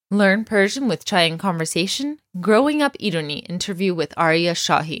Learn Persian with Chai and Conversation, Growing Up Irani interview with Arya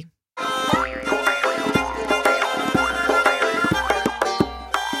Shahi.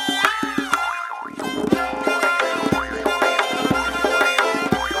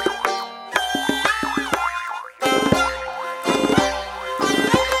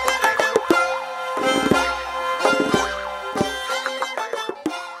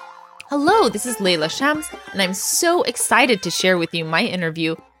 Hello, this is Layla Shams, and I'm so excited to share with you my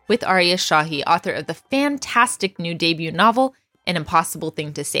interview with Arya Shahi, author of the fantastic new debut novel, An Impossible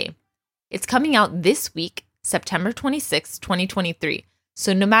Thing to Say. It's coming out this week, September 26, 2023.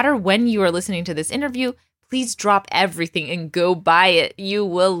 So no matter when you are listening to this interview, please drop everything and go buy it. You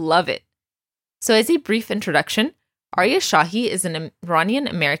will love it. So as a brief introduction, Arya Shahi is an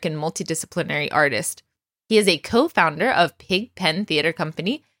Iranian-American multidisciplinary artist. He is a co-founder of PigPen Theatre Co,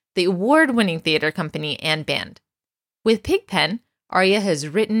 the award-winning theater company and band. With PigPen, Arya has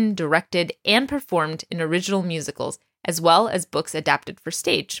written, directed, and performed in original musicals, as well as books adapted for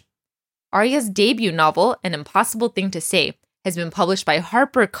stage. Arya's debut novel, An Impossible Thing to Say, has been published by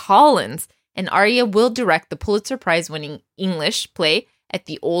HarperCollins, and Arya will direct the Pulitzer Prize-winning English play at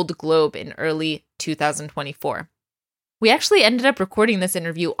the Old Globe in early 2024. We actually ended up recording this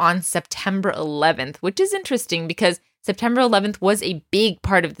interview on September 11th, which is interesting because September 11th was a big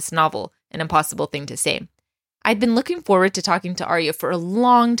part of this novel, An Impossible Thing to Say. I'd been looking forward to talking to Arya for a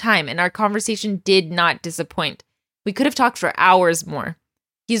long time, and our conversation did not disappoint. We could have talked for hours more.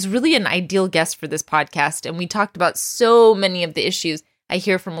 He's really an ideal guest for this podcast, and we talked about so many of the issues I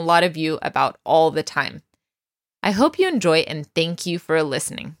hear from a lot of you about all the time. I hope you enjoy, and thank you for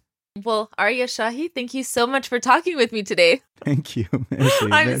listening. Well, Arya Shahi, thank you so much for talking with me today. Thank you. Merci,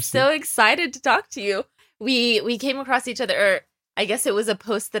 I'm merci. so excited to talk to you. We came across each other, or I guess it was a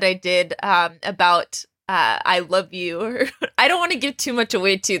post that I did about I love you. Or I don't want to give too much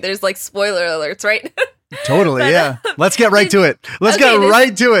away too. There's like spoiler alerts, right? Totally, yeah. Let's get right to it. Let's get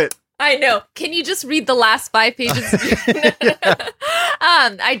right to it. I know. Can you just read the last 5 pages?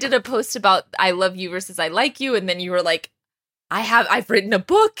 I did a post about I love you versus I like you, and then you were like, I've written a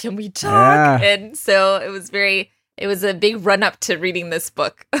book. Can we talk? Yeah. And so it was a big run up to reading this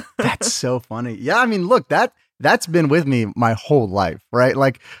book. That's so funny. Yeah, I mean, look, that's been with me my whole life, right?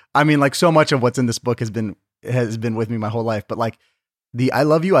 Like, I mean, like so much of what's in this book has been with me my whole life, but like the I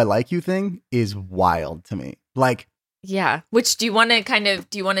love you, I like you thing is wild to me. Like, yeah. Which do you want to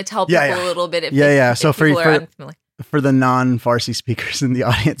tell people a little bit? If so for the non-Farsi speakers in the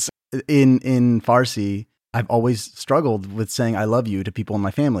audience, in Farsi, I've always struggled with saying I love you to people in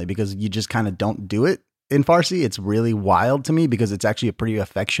my family because you just kind of don't do it in Farsi. It's really wild to me because it's actually a pretty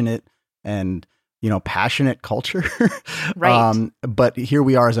affectionate and, passionate culture. Right. But here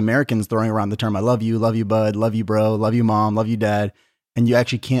we are as Americans throwing around the term I love you bud, love you bro, love you mom, love you dad. And you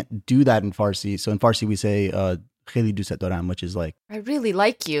actually can't do that in Farsi. So in Farsi we say kheli dost daram, which is like I really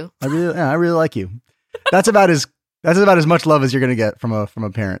like you. I really like you. That's about as much love as you're going to get from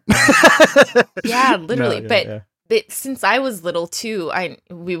a parent. Yeah, literally. But since I was little too,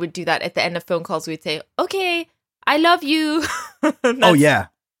 we would do that at the end of phone calls. We'd say, "Okay, I love you." Oh yeah.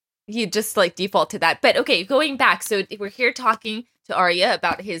 You just like default to that. But okay, going back. So we're here talking to Arya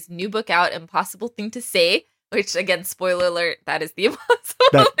about his new book out, Impossible Thing to Say, which again, spoiler alert, that is the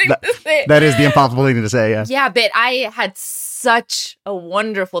impossible thing to say. That is the impossible thing to say, yeah. Yeah, but I had such a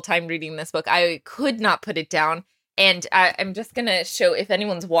wonderful time reading this book. I could not put it down. And I'm just going to show, if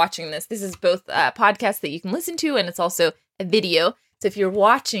anyone's watching this is both a podcast that you can listen to, and it's also a video. So if you're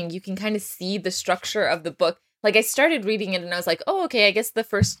watching, you can kind of see the structure of the book. Like I started reading it and I was like, oh, okay, I guess the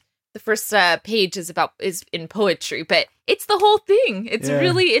first page is in poetry, but it's the whole thing. It's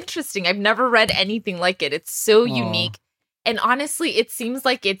really interesting. I've never read anything like it. It's so unique. And honestly, it seems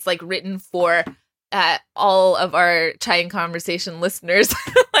like it's like written for all of our Chai and Conversation listeners.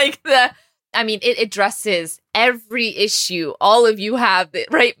 It addresses every issue all of you have that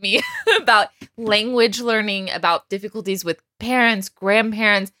write me about language learning, about difficulties with parents,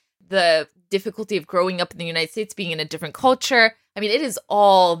 grandparents, the difficulty of growing up in the United States, being in a different culture. I mean, it is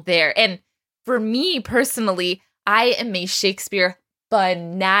all there. And for me personally, I am a Shakespeare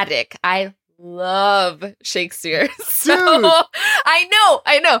fanatic. I love Shakespeare. So I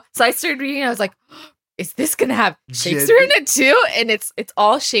know. So I started reading and I was like, is this going to have Shakespeare in it too? And it's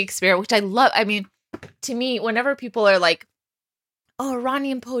all Shakespeare, which I love. I mean, to me, whenever people are like, oh,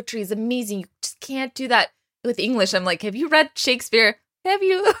 Iranian poetry is amazing, you just can't do that with English. I'm like, have you read Shakespeare? Have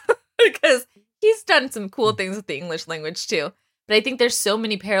you? Because he's done some cool things with the English language too. But I think there's so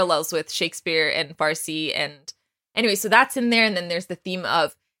many parallels with Shakespeare and Farsi. And anyway, so that's in there. And then there's the theme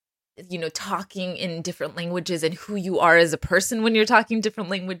of talking in different languages and who you are as a person when you're talking different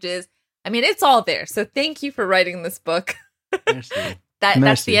languages. I mean, it's all there. So thank you for writing this book. Merci.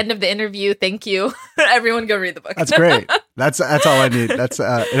 That's the end of the interview. Thank you. Everyone go read the book. That's great. That's all I need. That's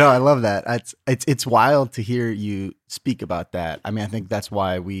I love that. It's wild to hear you speak about that. I mean, I think that's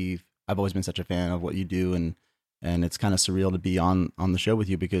why I've always been such a fan of what you do, and it's kind of surreal to be on the show with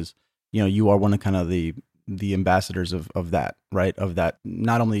you, because you are one of kind of the ambassadors of that, right? Of that,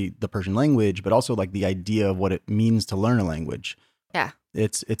 not only the Persian language, but also like the idea of what it means to learn a language. Yeah.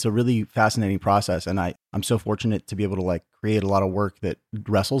 It's a really fascinating process, and I'm so fortunate to be able to like create a lot of work that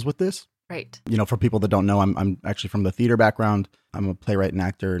wrestles with this. Right. For people that don't know, I'm actually from the theater background. I'm a playwright and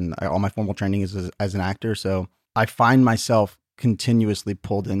actor, and all my formal training is as an actor. So I find myself continuously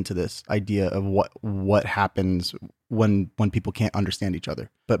pulled into this idea of what happens when people can't understand each other.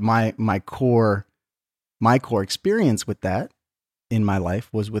 But my core experience with that in my life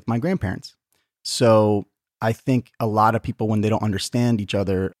was with my grandparents. So I think a lot of people, when they don't understand each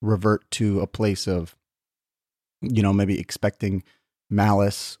other, revert to a place of, maybe expecting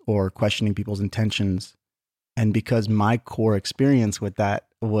malice or questioning people's intentions. And because my core experience with that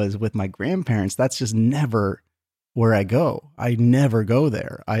was with my grandparents, that's just never where I go. I never go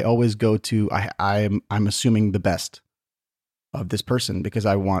there. I always go to, I'm assuming the best of this person, because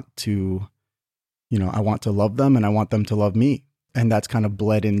I want to love them and I want them to love me. And that's kind of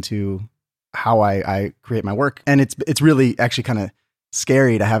bled into how I create my work. And it's really actually kind of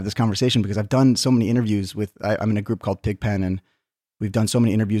scary to have this conversation, because I've done so many interviews I'm in a group called PigPen, and we've done so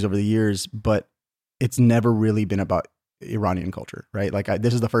many interviews over the years, but it's never really been about Iranian culture, right? Like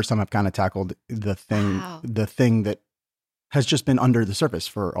this is the first time I've kind of tackled the thing that has just been under the surface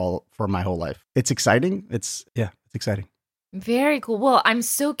for my whole life. It's exciting. It's exciting. Very cool. Well, I'm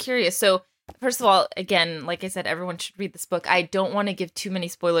so curious. So first of all, again, like I said, everyone should read this book. I don't want to give too many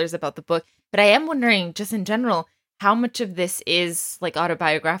spoilers about the book, but I am wondering, just in general, how much of this is like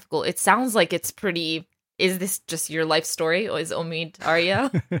autobiographical? It sounds like it's pretty. Is this just your life story, or is Omid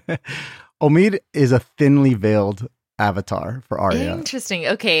Arya? Omid is a thinly veiled avatar for Arya. Interesting.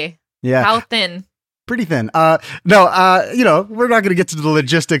 Okay. Yeah. How thin? Pretty thin. No, we're not going to get to the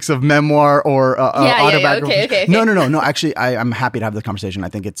logistics of memoir or autobiography. Yeah, okay. No. Actually, I'm happy to have the conversation. I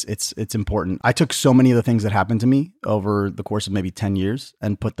think it's important. I took so many of the things that happened to me over the course of maybe 10 years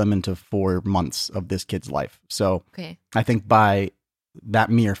and put them into 4 months of this kid's life. So I think by that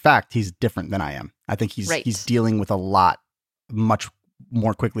mere fact, he's different than I am. I think he's dealing with a lot much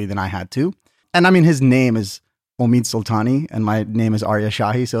more quickly than I had to. And I mean, his name is Omid Sultani, and my name is Arya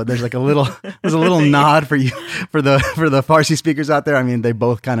Shahi. So there's like a little nod for you, for the Farsi speakers out there. I mean, they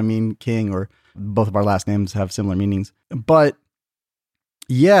both kind of mean king, or both of our last names have similar meanings. But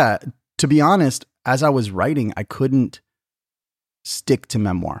yeah, to be honest, as I was writing, I couldn't stick to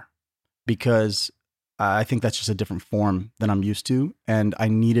memoir, because I think that's just a different form than I'm used to. And I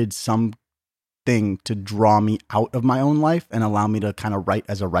needed something to draw me out of my own life and allow me to kind of write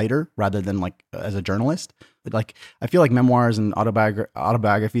as a writer rather than like as a journalist. Like, I feel like memoirs and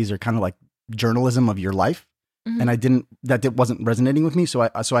autobiographies are kind of like journalism of your life. Mm-hmm. And that wasn't resonating with me. So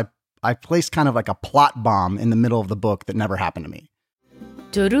I placed kind of like a plot bomb in the middle of the book that never happened to me.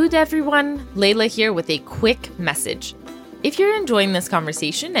 Durud everyone, Layla here with a quick message. If you're enjoying this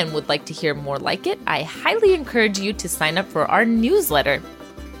conversation and would like to hear more like it, I highly encourage you to sign up for our newsletter.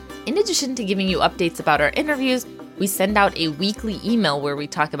 In addition to giving you updates about our interviews, we send out a weekly email where we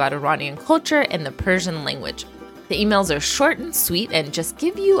talk about Iranian culture and the Persian language. The emails are short and sweet and just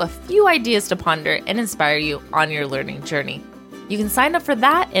give you a few ideas to ponder and inspire you on your learning journey. You can sign up for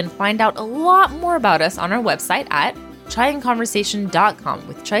that and find out a lot more about us on our website at chaiandconversation.com,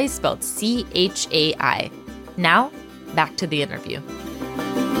 with chai spelled C-H-A-I. Now, back to the interview.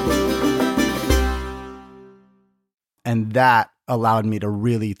 And that allowed me to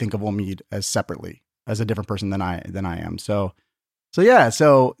really think of Omid as separately, as a different person than I am. So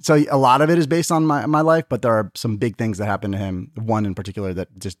a lot of it is based on my life, but there are some big things that happened to him. One in particular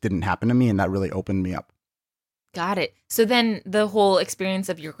that just didn't happen to me, and that really opened me up. Got it. So then the whole experience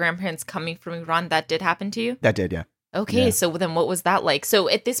of your grandparents coming from Iran, that did happen to you? That did, yeah. Okay, yeah. So then what was that like? So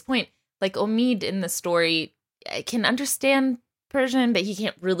at this point, like Omid in the story can understand Persian, but he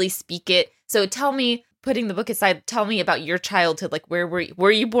can't really speak it. So tell me, putting the book aside, tell me about your childhood. Like, where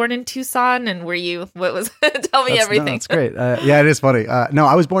were you born in Tucson, and tell me everything. No, that's great. Yeah, it is funny. No,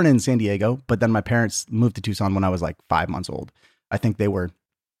 I was born in San Diego, but then my parents moved to Tucson when I was like 5 months old. I think they were,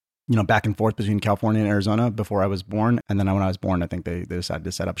 back and forth between California and Arizona before I was born. And then when I was born, I think they decided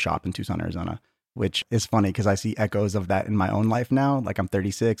to set up shop in Tucson, Arizona. which is funny because I see echoes of that in my own life now. Like I'm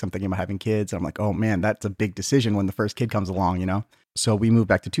 36, I'm thinking about having kids. And I'm like, oh man, that's a big decision when the first kid comes along, you know? So we moved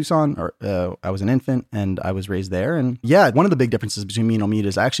back to Tucson, I was an infant and I was raised there. And yeah, one of the big differences between me and Omid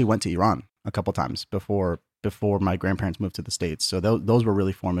is I actually went to Iran a couple times before my grandparents moved to the States. So those were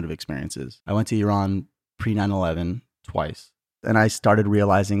really formative experiences. I went to Iran pre 9/11 twice. And I started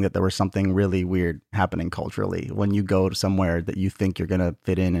realizing that there was something really weird happening culturally when you go to somewhere that you think you're going to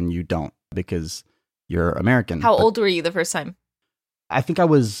fit in and you don't because you're American. How old were you the first time? I think I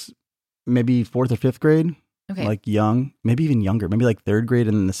was maybe 4th or 5th grade. Okay. Like young, maybe even younger, maybe like 3rd grade.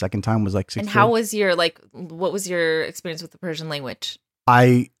 And then the second time was like 6th grade. And how was what was your experience with the Persian language?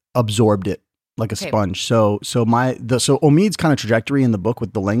 I absorbed it like a sponge. So Omid's kind of trajectory in the book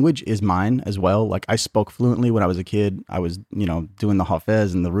with the language is mine as well. Like I spoke fluently when I was a kid. I was, doing the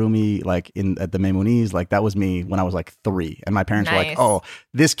Hafez and the Rumi, like at the Maimunis, like that was me when I was like 3. And my parents were like, oh,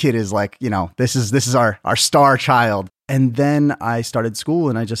 this kid is like, this is our star child. And then I started school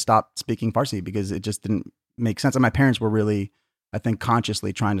and I just stopped speaking Farsi because it just didn't make sense. And my parents were really, I think,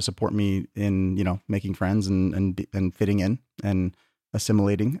 consciously trying to support me in, making friends and fitting in and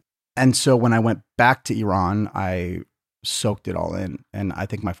assimilating. And so when I went back to Iran, I soaked it all in. And I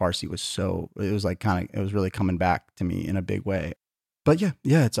think my Farsi was it was really coming back to me in a big way. But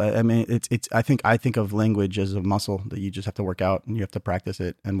yeah, I think of language as a muscle that you just have to work out and you have to practice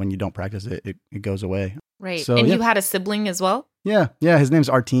it. And when you don't practice it, it goes away. Right. So, and you had a sibling as well? Yeah. His name's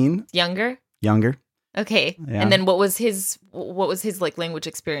Artin. Younger. Okay. Yeah. And then what was his like language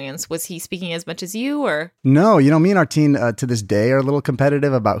experience? Was he speaking as much as you or? No, me and Artin to this day are a little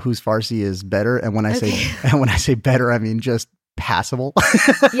competitive about whose Farsi is better. And when I say better, I mean just passable.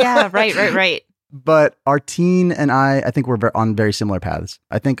 Yeah, right. But Artin and I think we're on very similar paths.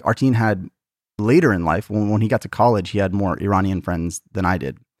 I think Artin had later in life, when he got to college, he had more Iranian friends than I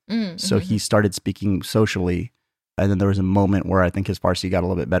did. So he started speaking socially. And then there was a moment where I think his Farsi got a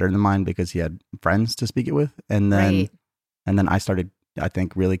little bit better than mine because he had friends to speak it with. And then I started, I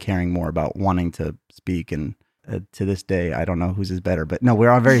think, really caring more about wanting to speak. And to this day, I don't know whose is better. But no, we're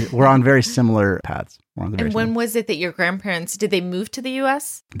on very similar paths. And when was it that your grandparents, did they move to the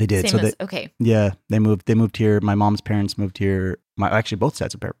U.S.? They did. Okay. Yeah, they moved here. My mom's parents moved here. Actually, both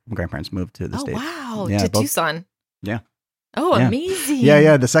sets of grandparents moved to the States. Oh, wow. Yeah, to Tucson. Yeah. Oh, yeah. Amazing.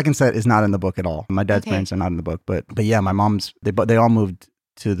 Yeah. The second set is not in the book at all. My dad's parents are not in the book, but yeah, my mom's, they all moved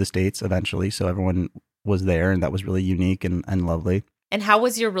to the States eventually. So everyone was there and that was really unique and lovely. And how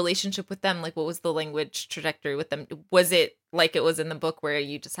was your relationship with them? Like what was the language trajectory with them? Was it like it was in the book where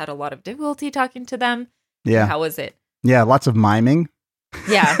you just had a lot of difficulty talking to them? Yeah. How was it? Yeah. Lots of miming.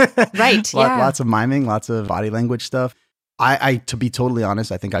 Yeah. Right. Lots of miming, lots of body language stuff. I to be totally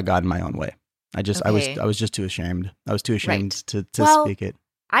honest, I think I got in my own way. I was just too ashamed. I was too ashamed to speak it.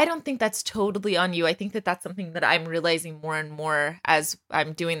 I don't think that's totally on you. I think that that's something that I'm realizing more and more as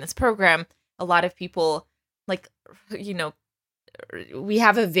I'm doing this program. A lot of people, like, we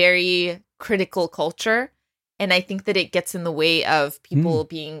have a very critical culture. And I think that it gets in the way of people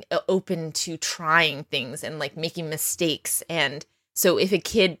being open to trying things and like making mistakes. And so if a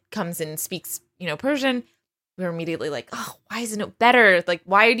kid comes and speaks, Persian, we're immediately like, oh, why isn't it better? Like,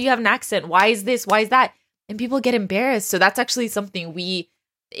 why do you have an accent? Why is this? Why is that? And people get embarrassed. So that's actually something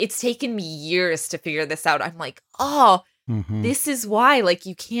it's taken me years to figure this out. I'm like, this is why, like,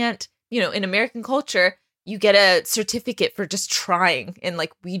 you can't, in American culture, you get a certificate for just trying. And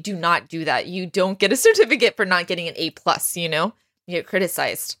like, we do not do that. You don't get a certificate for not getting an A+, you get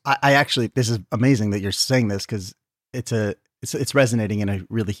criticized. I actually, this is amazing that you're saying this because it's resonating in a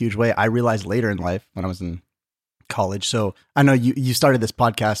really huge way. I realized later in life when I was in college. So I know you started this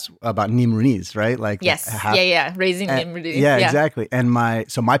podcast about Nimrunis, right? Like yes, raising Nimrunis. Yeah, exactly. And my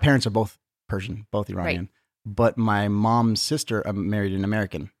parents are both Persian, both Iranian, but my mom's sister married an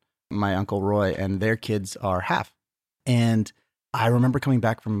American, my Uncle Roy, and their kids are half. And I remember coming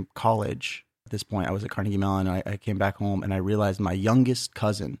back from college. At this point, I was at Carnegie Mellon, and I came back home, and I realized my youngest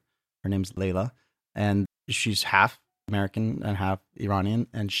cousin, her name's Layla, and she's half American and half Iranian,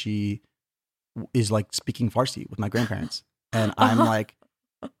 and she is like speaking Farsi with my grandparents. And I'm like,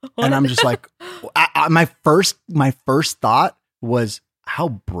 and I'm just like, my first thought was how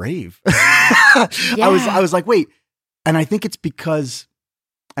brave. I was like, wait. And I think it's because,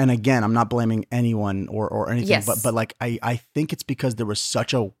 and again, I'm not blaming anyone or anything, but like, I think it's because there was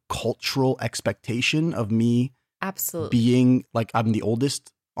such a cultural expectation of me being like, I'm the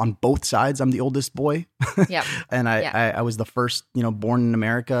oldest on both sides. I'm the oldest boy. Yeah. And I was the first, born in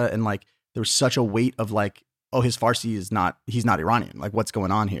America. And like, there was such a weight of like, oh, his Farsi he's not Iranian. Like, what's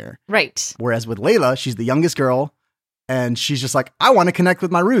going on here? Right. Whereas with Layla, she's the youngest girl And she's just like, I want to connect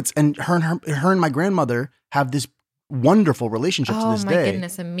with my roots. And her and my grandmother have this wonderful relationship to this day. Oh my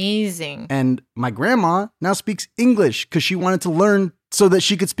goodness, amazing. And my grandma now speaks English because she wanted to learn so that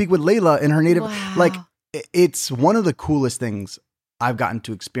she could speak with Layla in her native. Wow. Like, it's one of the coolest things I've gotten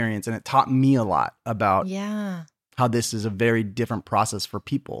to experience. And it taught me a lot about how this is a very different process for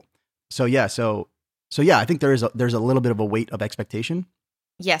people. So yeah, I think there's a little bit of a weight of expectation.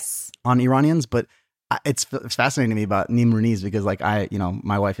 Yes. On Iranians, but it's fascinating to me about Nimruni's because like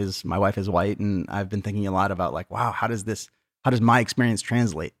my wife is white, and I've been thinking a lot about like, wow, how does my experience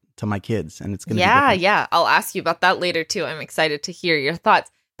translate to my kids? And it's going to be different. Yeah. I'll ask you about that later too. I'm excited to hear your thoughts.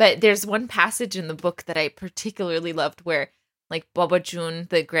 But there's one passage in the book that I particularly loved where like Baba Jun,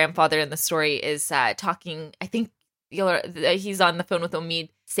 the grandfather in the story, is talking. I think he's on the phone with Omid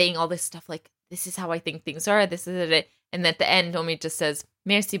saying all this stuff like, this is how I think things are. This is it. And at the end, Omid just says,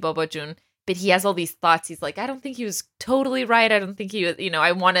 Merci, Baba Jun. But he has all these thoughts. He's like, I don't think he was totally right. I don't think he was,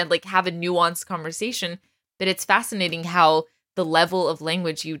 I want to like have a nuanced conversation. But it's fascinating how the level of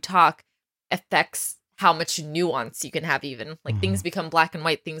language you talk affects how much nuance you can have even. Like things become black and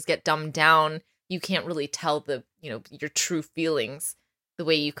white, things get dumbed down. You can't really tell your true feelings the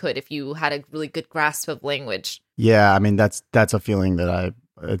way you could if you had a really good grasp of language. Yeah, I mean, that's a feeling that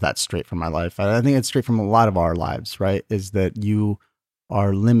that's straight from my life. I think it's straight from a lot of our lives, right? Is that you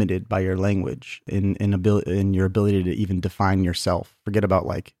are limited by your language in your ability to even define yourself. Forget about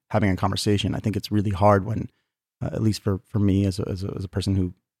like having a conversation. I think it's really hard when, at least for me as a person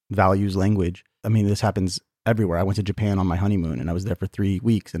who values language. I mean, this happens everywhere. I went to Japan on my honeymoon and I was there for 3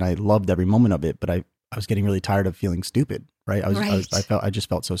 weeks and I loved every moment of it, but I was getting really tired of feeling stupid, right? I just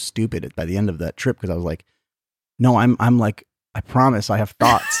felt so stupid by the end of that trip because I was like, no, I'm like, I promise I have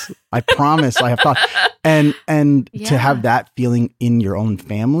thoughts. I promise I have thoughts. And to have that feeling in your own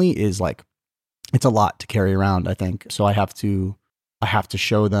family is like, it's a lot to carry around, I think. So I have to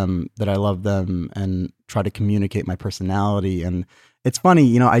show them that I love them and try to communicate my personality. And it's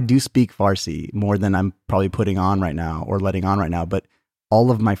funny, I do speak Farsi more than I'm probably putting on right now or letting on right now. But all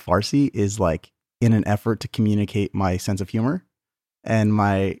of my Farsi is like in an effort to communicate my sense of humor and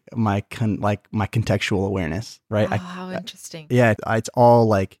my contextual awareness, right? Oh, how interesting. Yeah, it's all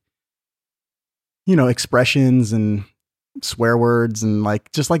like, expressions and swear words and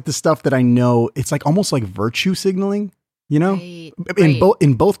like just like the stuff that I know. It's like almost like virtue signaling, Right.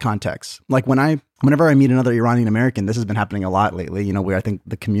 in both contexts. Like whenever I meet another Iranian-American, this has been happening a lot lately, where I think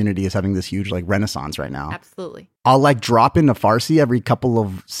the community is having this huge like renaissance right now. Absolutely. I'll like drop into Farsi every couple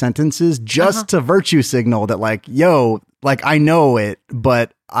of sentences just to virtue signal that like, yo, like I know it,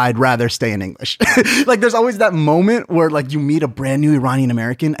 but I'd rather stay in English. Like there's always that moment where like you meet a brand new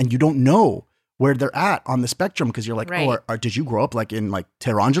Iranian-American and you don't know where they're at on the spectrum because you're like, right. Did you grow up like in like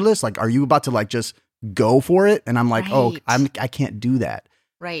Tehrangeles? Like, are you about to like just go for it? And I'm like, right. I can't do that.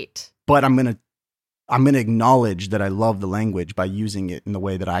 Right. But I'm gonna acknowledge that I love the language by using it in the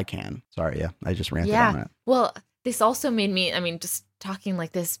way that I can. Sorry, yeah, I just ranted on that. Well, this also made me, just talking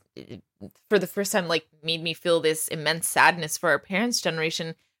like this for the first time, like made me feel this immense sadness for our parents'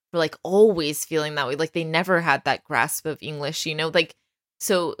 generation for like always feeling that way. Like they never had that grasp of English, like,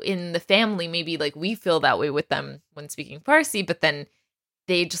 so in the family, maybe like we feel that way with them when speaking Farsi, but then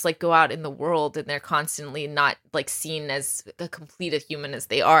they just like go out in the world and they're constantly not like seen as a complete a human as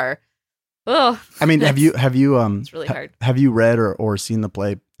they are. Oh, I mean, have you it's really hard. Have you read or seen the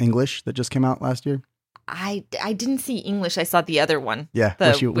play English that just came out last year? I didn't see English. I saw the other one. Yeah.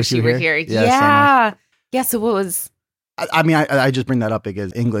 Wish You Were Here. Yeah. Yeah. So what was? I just bring that up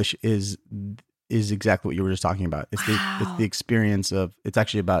because English is exactly what you were just talking about. It's the experience of. It's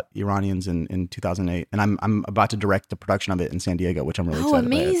actually about Iranians in 2008, and I'm about to direct the production of it in San Diego, which I'm really excited about.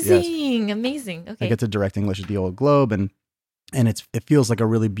 Amazing! Yes. Amazing. Okay. I get to direct English at the Old Globe, and it feels like a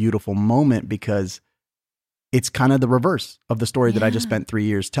really beautiful moment because it's kind of the reverse of the story that I just spent 3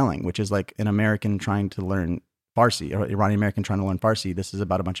 years telling, which is like an American trying to learn Farsi, or Iranian-American trying to learn Farsi. This is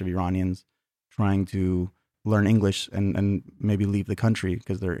about a bunch of Iranians trying to learn English and maybe leave the country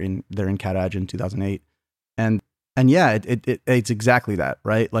because they're in Karaj in 2008. And yeah, it's exactly that,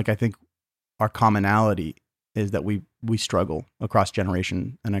 right? Like I think our commonality is that we struggle across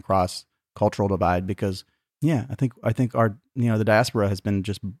generation and across cultural divide because I think our the diaspora has been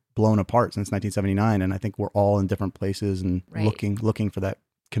just blown apart since 1979, and I think we're all in different places and looking for that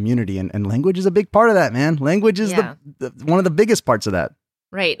community, and language is a big part of that, man. Language is the one of the biggest parts of that.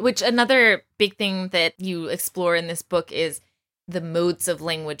 Right, which another big thing that you explore in this book is the modes of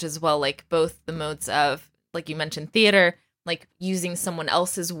language as well, like both the modes of, like you mentioned, theater, like using someone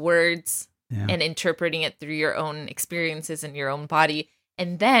else's words and interpreting it through your own experiences and your own body,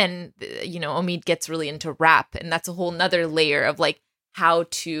 And then, Omid gets really into rap. And that's a whole nother layer of like how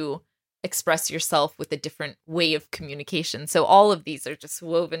to express yourself with a different way of communication. So all of these are just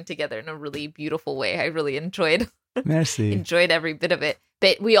woven together in a really beautiful way. I really enjoyed every bit of it.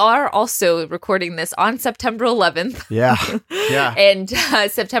 But we are also recording this on September 11th. Yeah. And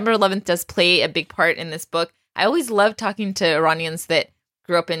September 11th does play a big part in this book. I always love talking to Iranians that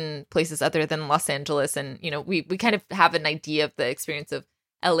grew up in places other than Los Angeles. And, we kind of have an idea of the experience of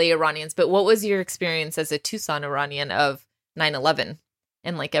LA Iranians. But what was your experience as a Tucson Iranian of 9/11?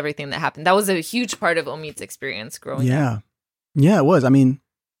 And like everything that happened? That was a huge part of Omid's experience growing up. Yeah, it was. I mean,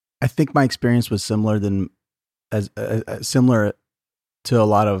 I think my experience was similar similar to a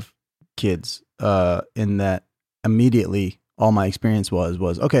lot of kids in that immediately all my experience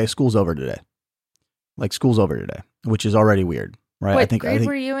was okay, school's over today. Like school's over today, which is already weird, right? What grade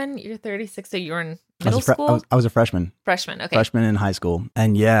were you in? You're 36, so you were in middle school? I was a freshman. Freshman, okay. Freshman in high school.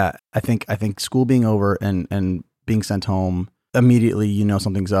 And yeah, I think school being over and being sent home, immediately,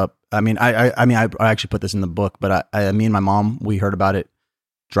 something's up. I mean, I actually put this in the book, but me and my mom, we heard about it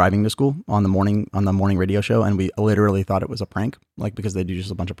driving to school on the morning radio show, and we literally thought it was a prank, like because they do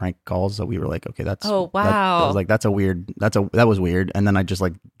just a bunch of prank calls. So we were like, okay, that's wow. I was like, that was weird. And then I just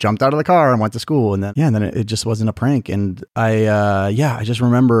like jumped out of the car and went to school, and then it just wasn't a prank. And I just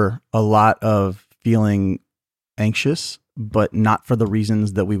remember a lot of feeling anxious, but not for the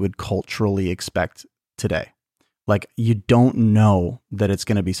reasons that we would culturally expect today. Like, you don't know that it's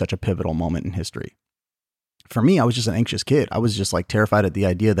going to be such a pivotal moment in history. For me, I was just an anxious kid. I was just like terrified at the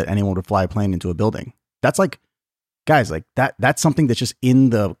idea that anyone would fly a plane into a building. That's like, guys, like that's something that's just in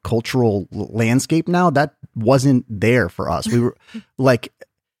the cultural landscape now. That wasn't there for us. We were like,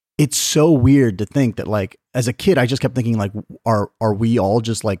 it's so weird to think that like, as a kid, I just kept thinking like, are we all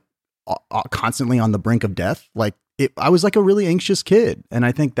just like constantly on the brink of death? Like I was like a really anxious kid. And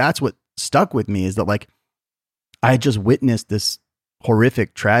I think that's what stuck with me, is that like, I had just witnessed this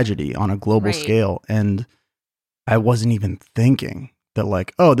horrific tragedy on a global scale, and I wasn't even thinking that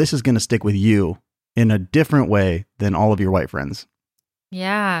like, oh, this is going to stick with you in a different way than all of your white friends.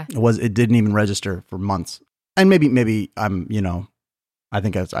 Yeah. It didn't even register for months. And maybe I'm, I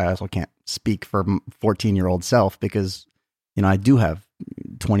think I also can't speak for 14-year-old self, because, I do have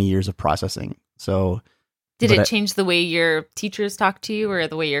 20 years of processing. So did it change the way your teachers talk to you, or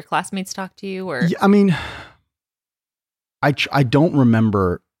the way your classmates talk to you? Or yeah, I mean, I don't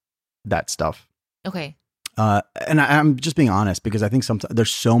remember that stuff. Okay. And I'm just being honest, because I think sometimes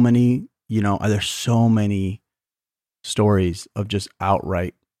there's so many stories of just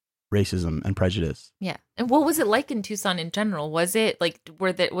outright racism and prejudice. Yeah. And what was it like in Tucson in general? Was it like,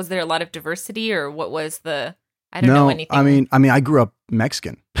 was there a lot of diversity, or what was I don't know anything. I mean, I grew up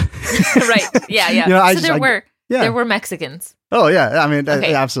Mexican. Right. Yeah. There were Mexicans. Oh yeah, I mean,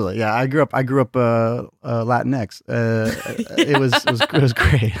 okay. Absolutely. Yeah, I grew up Latinx. It was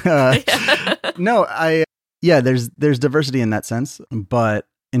great. There's diversity in that sense, but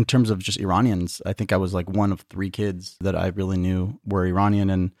in terms of just Iranians, I think I was like one of 3 kids that I really knew were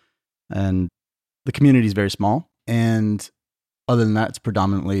Iranian, and the community is very small, and other than that, it's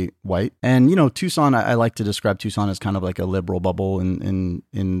predominantly white. And Tucson, I like to describe Tucson as kind of like a liberal bubble in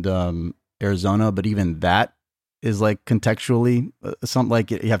Arizona, but even that is like contextually something, like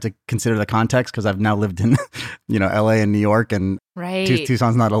you have to consider the context, because I've now lived in LA and New York, and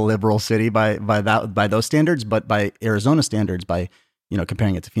Tucson's not a liberal city by those standards, but by Arizona standards, by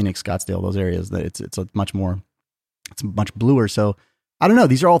comparing it to Phoenix, Scottsdale, those areas, that it's much much bluer. So I don't know,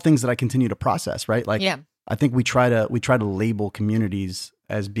 these are all things that I continue to process, right? Like, yeah. I think we try to label communities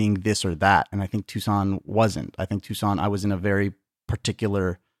as being this or that, and I think Tucson wasn't. I think Tucson, I was in a very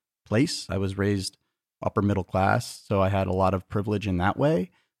particular place. I was raised upper middle class, so I had a lot of privilege in that way.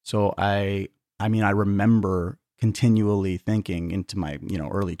 So I remember continually thinking into my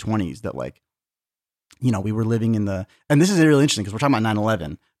early 20s that like, we were living in and this is really interesting because we're talking about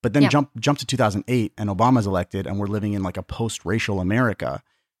 9/11, but then jump to 2008 and Obama's elected, and we're living in like a post-racial America,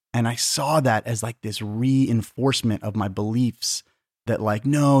 and I saw that as like this reinforcement of my beliefs that like,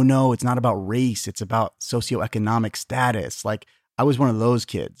 no, it's not about race, it's about socioeconomic status. Like, I was one of those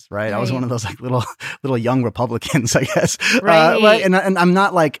kids, right? I was one of those like little young Republicans, I guess. Right. And I'm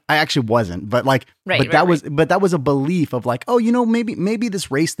not like, I actually wasn't, but like, that was a belief of like, oh, maybe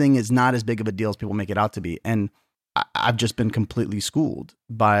this race thing is not as big of a deal as people make it out to be. And I've just been completely schooled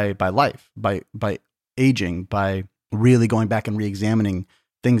by life, by aging, by really going back and reexamining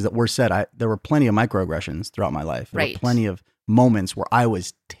things that were said. There were plenty of microaggressions throughout my life. There were plenty of moments where I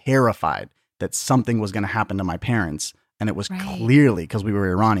was terrified that something was going to happen to my parents. And it was clearly because we were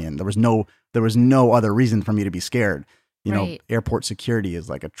Iranian. There was no other reason for me to be scared. You know, Right. airport security is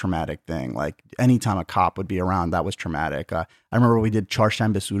like a traumatic thing. Like anytime a cop would be around, that was traumatic. I remember we did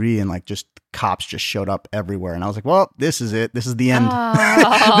Charshan Besuri and like just cops just showed up everywhere. And I was like, well, this is it. This is the end.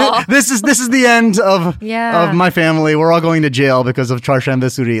 Oh. This is the end of my family. We're all going to jail because of Charshan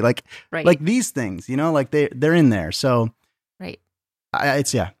Besuri. Like these things, you know, like they're in there. So right.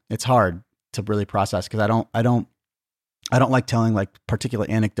 It's hard to really process because I don't like telling like particular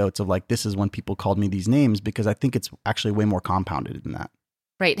anecdotes of like, this is when people called me these names, because I think it's actually way more compounded than that.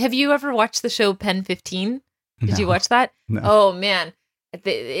 Right. Have you ever watched the show Pen 15? Did you watch that? No. Oh, man.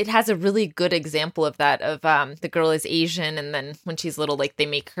 It has a really good example of that, of the girl is Asian. And then when she's little, like they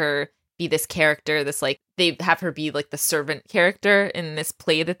make her be this character, this like they have her be like the servant character in this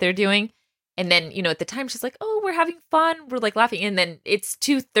play that they're doing. And then, you know, at the time she's like, oh, we're having fun. We're like laughing. And then it's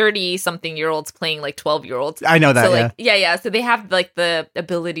two 30-something-year-olds playing like 12-year-olds. I know that. So like, yeah. So they have like the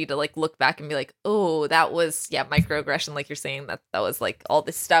ability to like look back and be like, oh, that was, microaggression. Like you're saying that was like all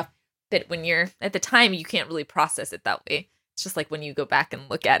this stuff that when you're at the time, you can't really process it that way. It's just like when you go back and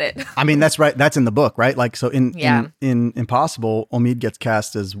look at it. I mean, that's right. That's in the book, right? Like, so in Impossible, Omid gets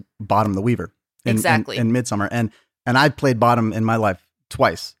cast as Bottom the Weaver. Exactly. In Midsummer. And I played Bottom in my life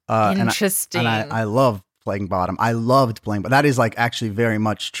twice. Interesting. And I love playing Bottom. I loved playing, but that is like actually very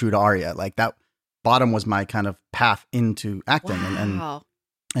much true to Arya. Like that Bottom was my kind of path into acting. Wow.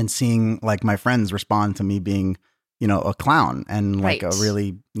 and seeing like my friends respond to me being, you know, a clown and like a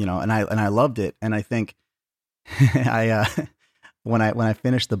really, you know, and I loved it. And I think when I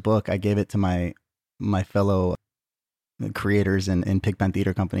finished the book, I gave it to my fellow creators in PigPen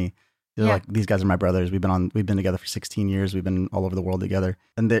Theatre Company. They're like, these guys are my brothers. We've been together for 16 years. We've been all over the world together.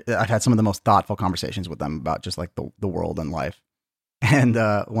 And I've had some of the most thoughtful conversations with them about just like the world and life. And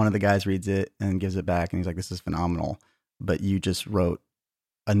one of the guys reads it and gives it back. And he's like, this is phenomenal. But you just wrote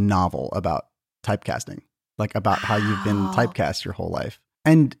a novel about typecasting, like about how you've been typecast your whole life.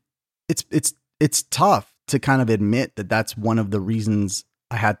 And it's tough to kind of admit that that's one of the reasons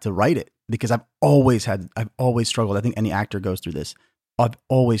I had to write it, because I've always struggled. I think any actor goes through this. I've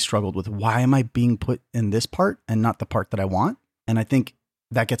always struggled with, why am I being put in this part and not the part that I want? And I think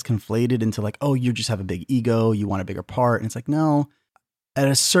that gets conflated into like, oh, you just have a big ego, you want a bigger part. And it's like, no, at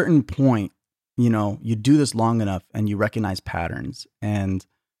a certain point, you know, you do this long enough and you recognize patterns, and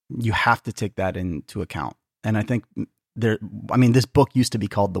you have to take that into account. And I think this book used to be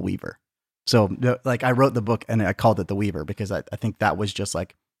called The Weaver. So like I wrote the book and I called it The Weaver because I think that was just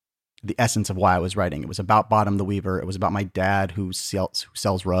like the essence of why I was writing. It was about Bottom the Weaver. It was about my dad who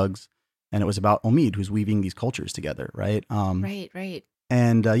sells rugs. And it was about Omid, who's weaving these cultures together. Right. Right.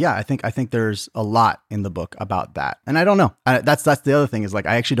 And I think there's a lot in the book about that. And I don't know. That's the other thing is like,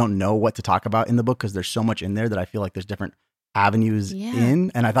 I actually don't know what to talk about in the book because there's so much in there that I feel like there's different avenues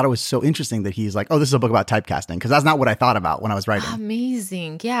in. And I thought it was so interesting that he's like, oh, this is a book about typecasting, because that's not what I thought about when I was writing.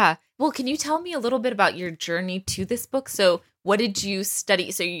 Amazing. Yeah. Well, can you tell me a little bit about your journey to this book? So what did you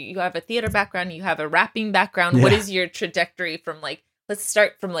study? So you have a theater background, you have a rapping background. Yeah. What is your trajectory from like, let's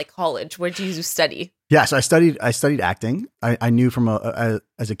start from like college. Where did you study? Yeah, so I studied acting. I knew from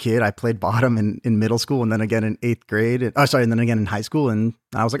as a kid, I played Bottom in middle school, and then again in 8th grade. And then again in high school. And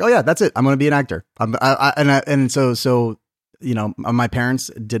I was like, oh yeah, that's it. I'm going to be an actor. So you know, my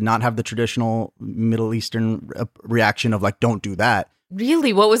parents did not have the traditional Middle Eastern reaction of like, don't do that.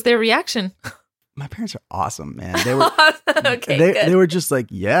 Really? What was their reaction? My parents are awesome, man. They were okay. They were just like,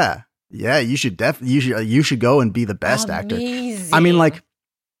 yeah, you should go and be the best actor. I mean, like,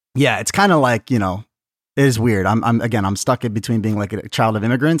 yeah, it's kind of like, you know, it is weird. I'm stuck in between being like a child of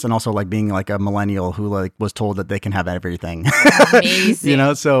immigrants and also like being like a millennial who like was told that they can have everything. Amazing. You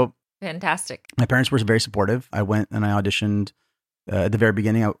know, so fantastic. My parents were very supportive. I went and I auditioned. At the very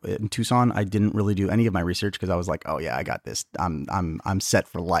beginning in Tucson, I didn't really do any of my research because I was like, "Oh yeah, I got this. I'm set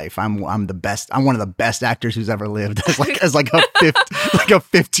for life. I'm the best. I'm one of the best actors who's ever lived." As a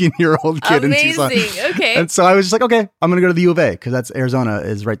 15-year-old kid in Tucson. Okay. And so I was just like, "Okay, I'm gonna go to the U of A because that's Arizona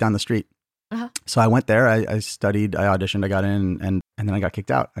is right down the street." Uh-huh. So I went there. I studied. I auditioned. I got in, and then I got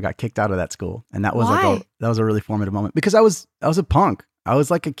kicked out. I got kicked out of that school, and that was that was a really formative moment because I was a punk. I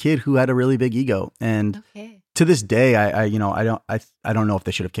was like a kid who had a really big ego, and to this day, I don't know if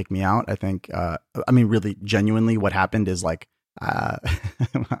they should have kicked me out. I think, really, genuinely, what happened is like,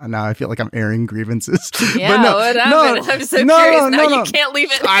 now I feel like I'm airing grievances. Yeah, but what happened? I'm so curious now. You can't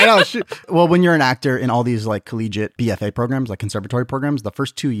leave it. I know. Well, when you're an actor in all these like collegiate BFA programs, like conservatory programs, the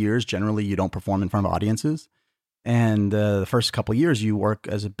first 2 years, generally, you don't perform in front of audiences. And the first couple of years, you work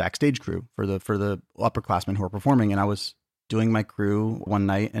as a backstage crew for the upperclassmen who are performing. And I was doing my crew one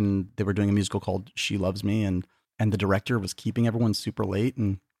night, and they were doing a musical called She Loves Me, and the director was keeping everyone super late,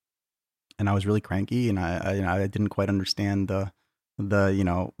 and and I was really cranky, and I didn't quite understand the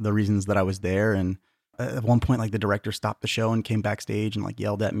reasons that I was there. And at one point, like, the director stopped the show and came backstage and like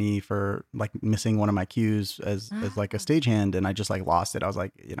yelled at me for like missing one of my cues as like a stagehand, and I just like lost it. I was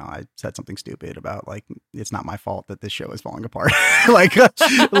like, I said something stupid about like, it's not my fault that this show is falling apart. And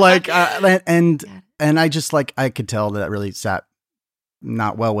I just like, I could tell that really sat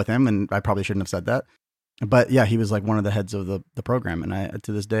not well with him, and I probably shouldn't have said that. But yeah, he was like one of the heads of the program, and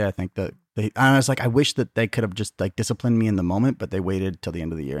to this day, I think that I was like, I wish that they could have just like disciplined me in the moment, but they waited till the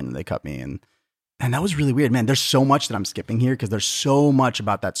end of the year and then they cut me, and that was really weird, man. There's so much that I'm skipping here because there's so much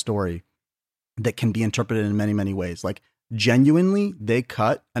about that story that can be interpreted in many, many ways. Like, genuinely, they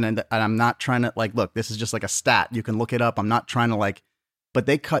cut, and I'm not trying to like, look, this is just like a stat. You can look it up. I'm not trying to like, but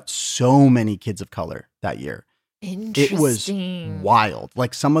they cut so many kids of color that year. Interesting. It was wild.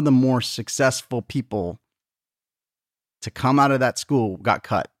 Like, some of the more successful people to come out of that school got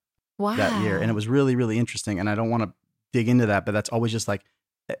cut that year. And it was really, really interesting. And I don't want to dig into that, but that's always just like,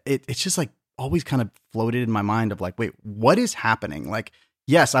 it's just like always kind of floated in my mind of like, wait, what is happening? Like,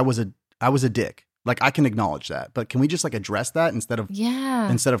 yes, I was a dick. Like, I can acknowledge that, but can we just like address that instead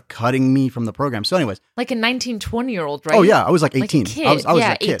of cutting me from the program? So anyways, like a 19, 20-year-old, right? Oh yeah. I was like 18. Like a kid. I was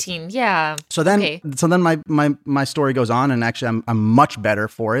a kid. 18. Yeah. So then my story goes on, and actually I'm much better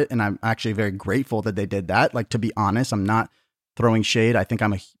for it. And I'm actually very grateful that they did that. Like, to be honest, I'm not throwing shade. I think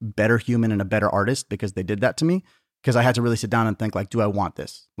I'm a better human and a better artist because they did that to me, because I had to really sit down and think like, do I want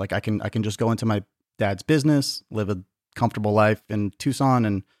this? Like, I can just go into my dad's business, live a comfortable life in Tucson,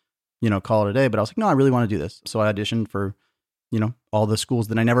 and call it a day. But I was like, no, I really want to do this. So I auditioned for, all the schools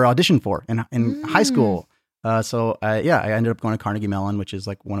that I never auditioned for in high school. So I ended up going to Carnegie Mellon, which is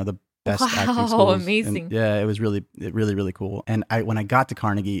like one of the best acting schools. Oh, amazing. And yeah, it was really, really cool. And when I got to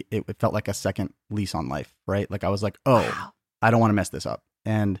Carnegie, it felt like a second lease on life, right? Like, I was like, oh, I don't want to mess this up.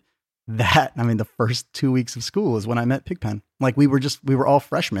 And the first 2 weeks of school is when I met PigPen. Like, we were all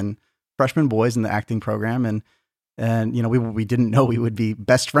freshman boys in the acting program. And we didn't know we would be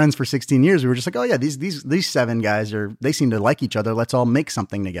best friends for 16 years. We were just like, oh yeah, these 7 guys they seem to like each other. Let's all make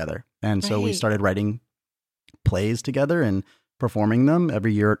something together. And so we started writing plays together and performing them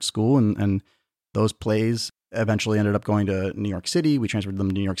every year at school. And those plays eventually ended up going to New York City. We transferred them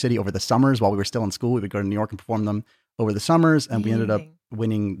to New York City over the summers while we were still in school. We would go to New York and perform them over the summers. And we ended up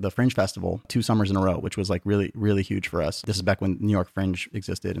winning the Fringe Festival 2 summers in a row, which was like really, really huge for us. This is back when New York Fringe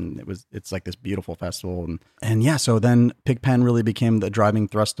existed, and it's like this beautiful festival. And yeah, so then PigPen really became the driving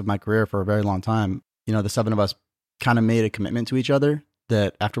thrust of my career for a very long time. The 7 of us kind of made a commitment to each other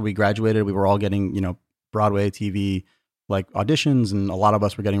that after we graduated, we were all getting, Broadway, TV, like auditions, and a lot of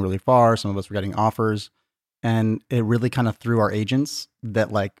us were getting really far. Some of us were getting offers, and it really kind of threw our agents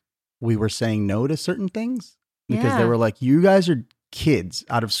that like we were saying no to certain things because they were like, you guys are kids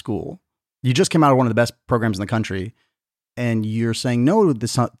out of school. You just came out of one of the best programs in the country, and you're saying no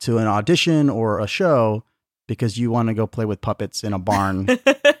to an audition or a show because you want to go play with puppets in a barn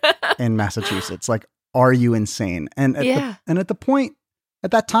in Massachusetts. Like, are you insane? And at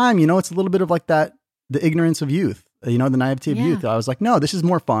that time, it's a little bit of like that, the ignorance of youth, the naivety of youth. I was like, no, this is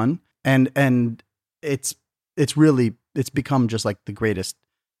more fun. And it's become just like the greatest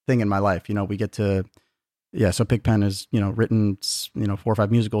thing in my life. We get to, so PigPen has, written, 4 or 5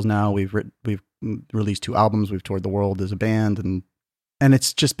 musicals now. We've released 2 albums. We've toured the world as a band, and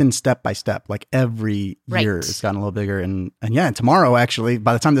it's just been step by step. Like, every year it's gotten a little bigger. And tomorrow, actually,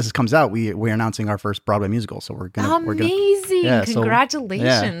 by the time this comes out, we're announcing our first Broadway musical. So we're gonna amazing.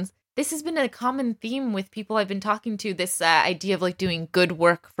 Congratulations. This has been a common theme with people I've been talking to, this idea of like doing good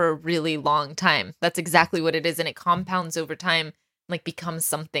work for a really long time. That's exactly what it is. And it compounds over time, like becomes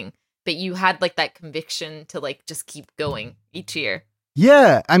something. But you had like that conviction to like just keep going each year.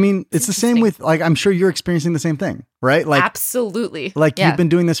 Yeah. I mean, it's the same with like, I'm sure you're experiencing the same thing, right? Like, absolutely. Like, you've been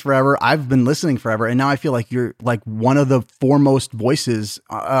doing this forever. I've been listening forever. And now I feel like you're like one of the foremost voices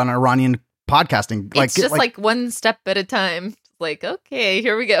on Iranian podcasting. It's just like one step at a time. Like, okay,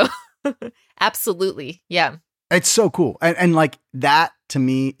 here we go. Absolutely. Yeah. It's so cool. And like, that to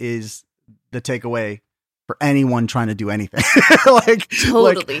me is the takeaway for anyone trying to do anything. Like,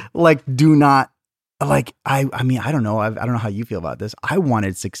 totally. Like do not, like, I mean, I don't know. I don't know how you feel about this. I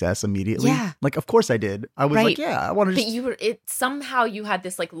wanted success immediately. Yeah. Like, of course I did. I was like, yeah, I wanted to. But somehow you had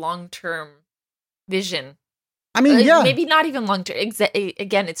this like long-term vision. I mean, yeah. Maybe not even long-term.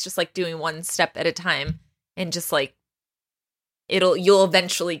 Again, it's just like doing one step at a time, and just like, you'll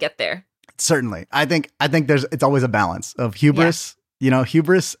eventually get there. Certainly. I think it's always a balance of hubris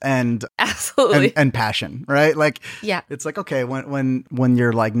hubris and absolutely and passion, right? Like, yeah, it's like, okay, when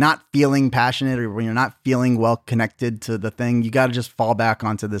you're like not feeling passionate or when you're not feeling well connected to the thing, you got to just fall back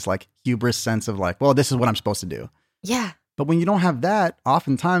onto this like hubris sense of like, well, this is what I'm supposed to do. Yeah. But when you don't have that,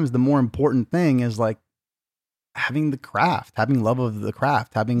 oftentimes the more important thing is like having the craft, having love of the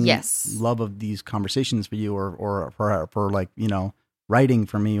craft, having love of these conversations for you or for like, writing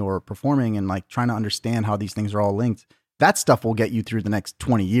for me or performing and like trying to understand how these things are all linked. That stuff will get you through the next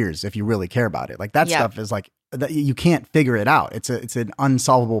 20 years if you really care about it. Like that stuff is like that you can't figure it out. It's an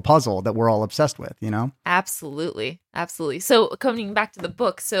unsolvable puzzle that we're all obsessed with, Absolutely. Absolutely. So coming back to the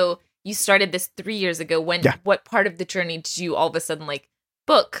book, so you started this 3 years ago. What part of the journey did you all of a sudden like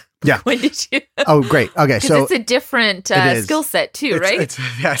book? Yeah. When did you? Oh, great. Okay. So it's a different skill set too, right? It's a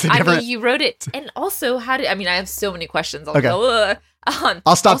different. I mean, you wrote it. And also I have so many questions. I'll go,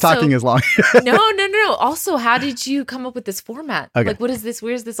 I'll stop talking as long. No. Also, how did you come up with this format? Okay. Like, what is this?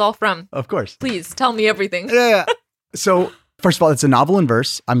 Where's this all from? Of course. Please tell me everything. Yeah. So first of all, it's a novel in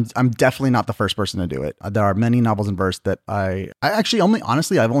verse. I'm definitely not the first person to do it. There are many novels in verse that I actually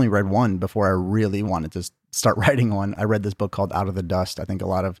I've only read one before I really wanted to start writing one. I read this book called Out of the Dust. I think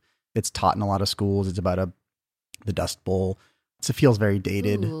it's taught in a lot of schools. It's about the Dust Bowl. It feels very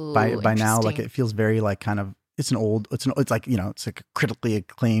dated by now. Like it feels very like kind of, it's like a critically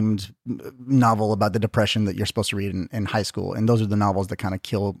acclaimed novel about the depression that you're supposed to read in high school. And those are the novels that kind of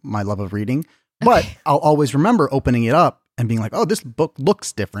kill my love of reading. But I'll always remember opening it up and being like, oh, this book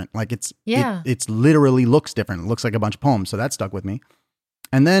looks different. Like it's literally looks different. It looks like a bunch of poems. So that stuck with me.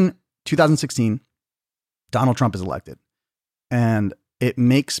 And then 2016, Donald Trump is elected. And it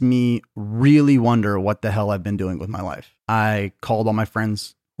makes me really wonder what the hell I've been doing with my life. I called all my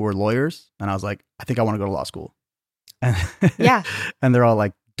friends who are lawyers and I was like, I think I want to go to law school. And and they're all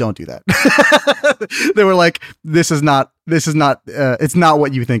like, don't do that. They were like, it's not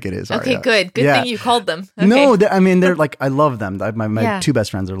what you think it is. Okay, Arya. Good thing you called them. Okay. No, they're like, I love them. My two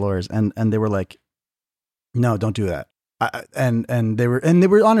best friends are lawyers and they were like, no, don't do that. And they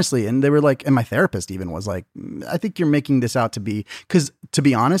were honestly, and they were like, and my therapist even was like, I think you're making this out to be, because to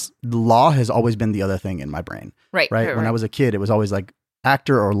be honest, law has always been the other thing in my brain. Right. When I was a kid, it was always like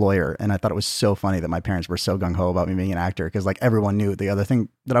actor or lawyer. And I thought it was so funny that my parents were so gung-ho about me being an actor because like everyone knew the other thing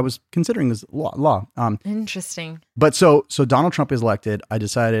that I was considering was law. Interesting. But so Donald Trump is elected. I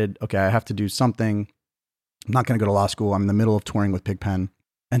decided, okay, I have to do something. I'm not going to go to law school. I'm in the middle of touring with PigPen.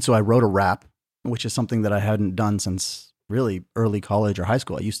 And so I wrote a rap, which is something that I hadn't done since really early college or high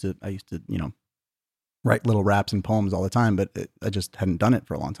school. I used to, write little raps and poems all the time, but I just hadn't done it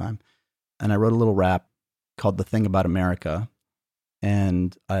for a long time. And I wrote a little rap called The Thing About America.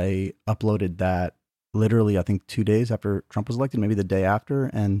 And I uploaded that literally, I think 2 days after Trump was elected, maybe the day after.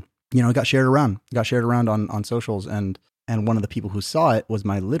 And, it got shared around on socials. And one of the people who saw it was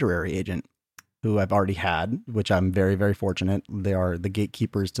my literary agent, who I've already had, which I'm very, very fortunate. They are the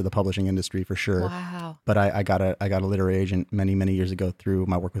gatekeepers to the publishing industry for sure. Wow. But I got a literary agent many, many years ago through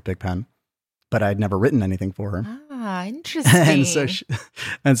my work with PigPen, but I'd never written anything for her. Ah, interesting.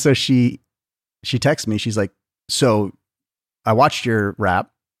 and so she texts me. She's like, so I watched your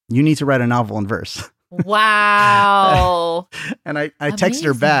rap. You need to write a novel in verse. Wow. And I texted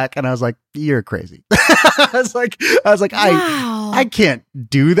her back and I was like, you're crazy. I was like, wow. I can't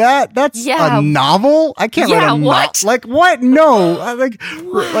do that. That's a novel. I can't write a novel. Like what? No.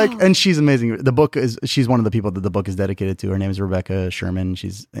 And she's amazing. She's one of the people that the book is dedicated to. Her name is Rebecca Sherman.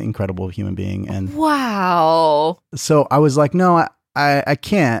 She's an incredible human being. And wow. So I was like, no, I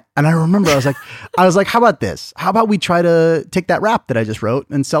can't. And I remember I was like, how about this? How about we try to take that rap that I just wrote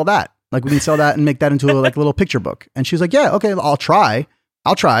and sell that? Like we can sell that and make that into a little picture book. And she was like, yeah, okay, I'll try.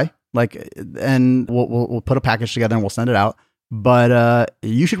 Like, and we'll put a package together and we'll send it out. But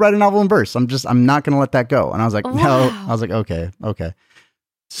you should write a novel in verse. I'm not going to let that go. And I was like, no. I was like, okay.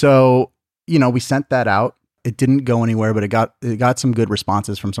 So, we sent that out. It didn't go anywhere, but it got some good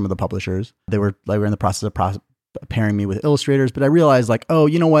responses from some of the publishers. They were in the process of pairing me with illustrators, but I realized like, oh,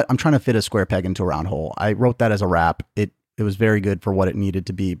 you know what? I'm trying to fit a square peg into a round hole. I wrote that as a rap. It was very good for what it needed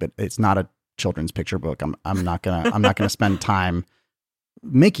to be, but it's not a children's picture book. I'm not gonna spend time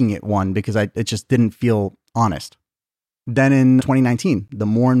making it one because it just didn't feel honest. Then in 2019, the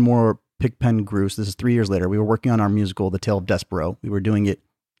more and more PigPen grew. So this is 3 years later. We were working on our musical, The Tale of Despero. We were doing it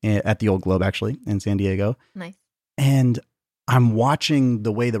at the Old Globe, actually, in San Diego. Nice. And I'm watching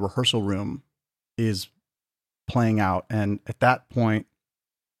the way the rehearsal room is playing out, and at that point,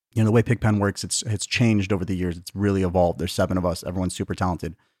 the way PigPen works, it's changed over the years. It's really evolved. There's 7 of us. Everyone's super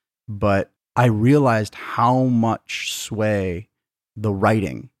talented. But I realized how much sway the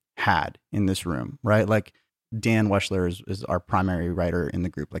writing had in this room, right? Like Dan Weschler is our primary writer in the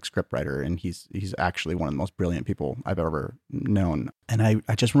group, like script writer. And he's actually one of the most brilliant people I've ever known. And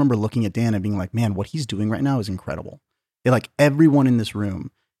I just remember looking at Dan and being like, man, what he's doing right now is incredible. Like everyone in this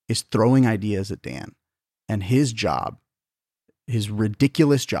room is throwing ideas at Dan, and his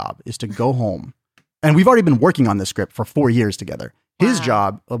ridiculous job is to go home. And we've already been working on this script for 4 years together. His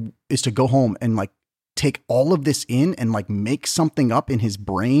job is to go home and like take all of this in and like make something up in his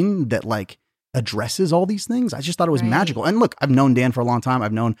brain that like addresses all these things. I just thought it was magical. And look, I've known Dan for a long time.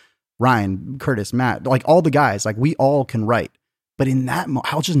 I've known Ryan, Curtis, Matt, like all the guys, like we all can write. But in that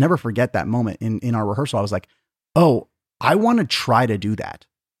I'll just never forget that moment in our rehearsal. I was like, oh, I want to try to do that.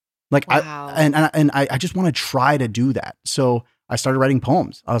 Like I just want to try to do that. So I started writing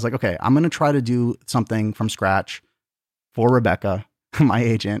poems. I was like, okay, I'm going to try to do something from scratch for Rebecca, my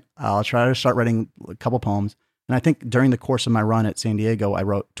agent. I'll try to start writing a couple poems. And I think during the course of my run at San Diego, I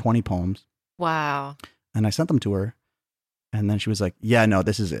wrote 20 poems. Wow. And I sent them to her. And then she was like, yeah, no,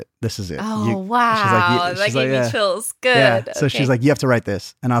 this is it. This is it. Oh, wow. That gave me chills. Good. Yeah. So she's like, you have to write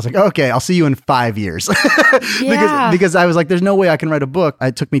this. And I was like, okay, I'll see you in 5 years. because I was like, there's no way I can write a book.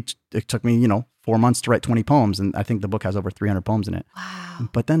 It took me, 4 months to write 20 poems. And I think the book has over 300 poems in it. Wow.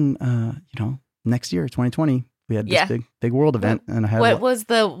 But then, next year, 2020, we had this big world event. And I had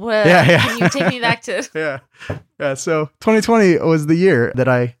can you take me back to? Yeah. So 2020 was the year that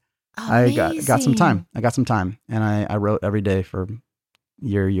I got some time. I got some time, and I wrote every day for a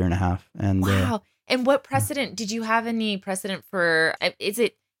year and a half. And wow. And what precedent did you have? Any precedent for? Is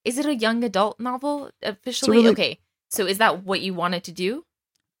it a young adult novel officially? So really, okay. So is that what you wanted to do?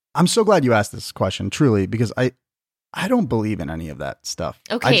 I'm so glad you asked this question, truly, because I don't believe in any of that stuff.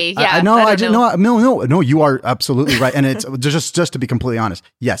 Okay, No, you are absolutely right. And it's just to be completely honest.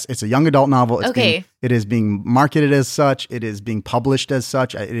 Yes, it's a young adult novel. It is being marketed as such. It is being published as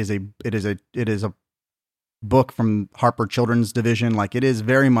such. It is a book from Harper Children's Division. Like it is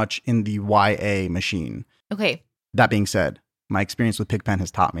very much in the YA machine. Okay. That being said, my experience with PigPen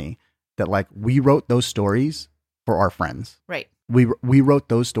has taught me that like we wrote those stories for our friends. Right. We wrote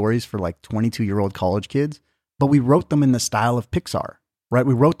those stories for like 22-year-old college kids. But we wrote them in the style of Pixar, right?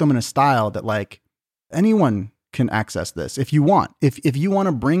 We wrote them in a style that like anyone can access this if you want. If you want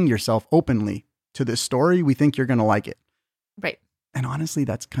to bring yourself openly to this story, we think you're going to like it. Right. And honestly,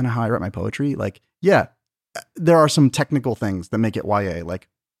 that's kind of how I write my poetry. Like, yeah, there are some technical things that make it YA. Like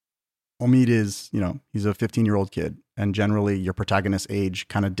Omid is, he's a 15-year-old kid. And generally your protagonist's age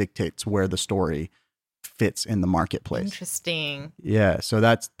kind of dictates where the story fits in the marketplace. Interesting. Yeah. So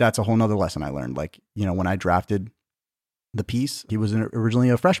that's a whole nother lesson I learned. Like, when I drafted the piece, he was originally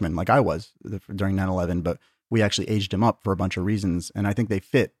a freshman, like I was during 9/11, but we actually aged him up for a bunch of reasons. And I think they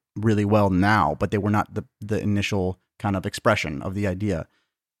fit really well now, but they were not the initial kind of expression of the idea.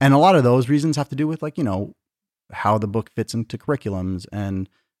 And a lot of those reasons have to do with like, how the book fits into curriculums and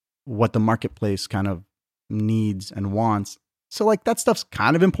what the marketplace kind of needs and wants. So like that stuff's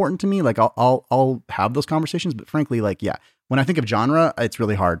kind of important to me. Like I'll have those conversations, but frankly, like, yeah, when I think of genre, it's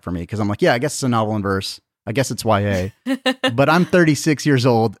really hard for me because I'm like, yeah, I guess it's a novel in verse. I guess it's YA, but I'm 36 years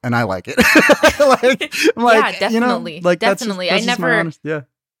old and I like it. Yeah, definitely. Definitely. That's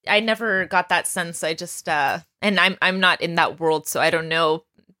I never got that sense. I just, and I'm not in that world, so I don't know,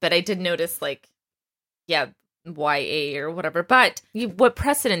 but I did notice like, yeah, YA or whatever. But what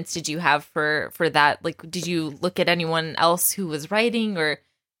precedents did you have for that? Like, did you look at anyone else who was writing, or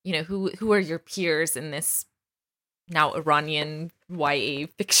who are your peers in this now Iranian YA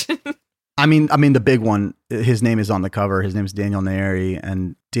fiction? I mean the big one, his name is on the cover. His name is Daniel Nayeri,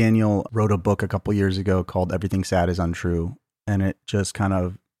 and Daniel wrote a book a couple years ago called Everything Sad is Untrue, and it just kind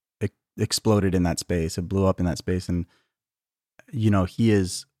of exploded in that space. It blew up in that space, and he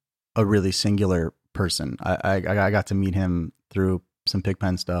is a really singular person. I got to meet him through some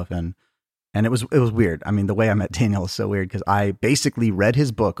PigPen stuff, and it was weird. I mean, the way I met Daniel is so weird because I basically read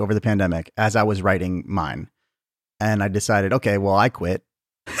his book over the pandemic as I was writing mine, and I decided, okay, well, I quit.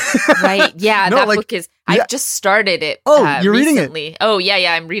 Right? Yeah, no, that book is. Yeah. I just started it. Oh, you're recently. Reading it? Oh,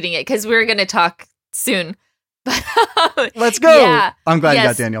 yeah, I'm reading it because we're going to talk soon. But let's go. Yeah, I'm glad you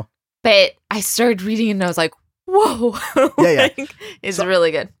got Daniel. But I started reading it and I was like, whoa. Yeah. It's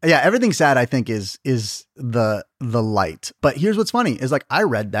really good. Yeah, Everything Sad, I think, is the light. But here's what's funny is like I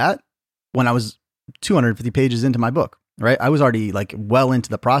read that when I was 250 pages into my book, right? I was already like well into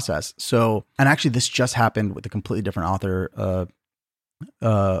the process. So, and actually this just happened with a completely different author,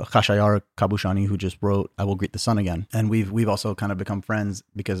 Khashayar Kabushani, who just wrote I Will Greet the Sun Again. And we've also kind of become friends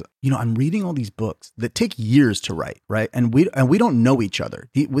because, I'm reading all these books that take years to write, right? And we don't know each other.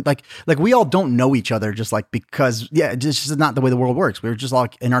 We all don't know each other just like because, yeah, it's just not the way the world works. We're just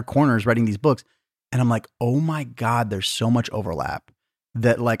like in our corners writing these books. And I'm like, oh my God, there's so much overlap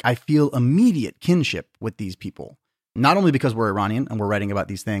that like I feel immediate kinship with these people. Not only because we're Iranian and we're writing about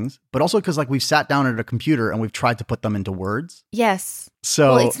these things, but also because like we've sat down at a computer and we've tried to put them into words. Yes.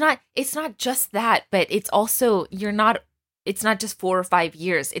 So well, it's not just that, but it's also it's not just 4 or 5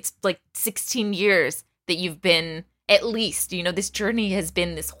 years. It's like 16 years that you've been, at least, you know, this journey has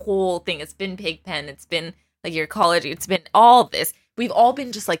been this whole thing. It's been PigPen. It's been like your college. It's been all this. We've all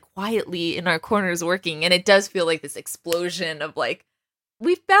been just like quietly in our corners working. And it does feel like this explosion of like,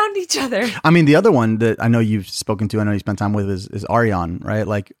 we found each other. I mean, the other one that I know you've spoken to, I know you spent time with is Aryan, right?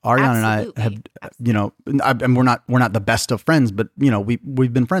 Like Aryan and I have, you know, and we're not the best of friends, but you know,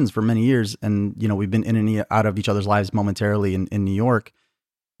 we've been friends for many years, and you know, we've been in and out of each other's lives momentarily in New York,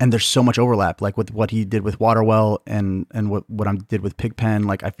 and there's so much overlap, like with what he did with Waterwell and what I did with PigPen.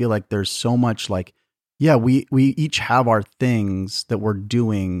 Like I feel like there's so much like, yeah, we each have our things that we're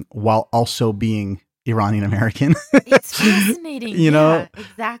doing while also being Iranian-American. It's fascinating. You know?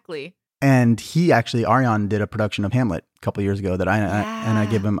 Exactly. And he actually, Aryan did a production of Hamlet a couple of years ago that I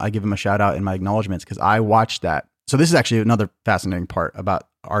give him a shout out in my acknowledgments because I watched that. So this is actually another fascinating part about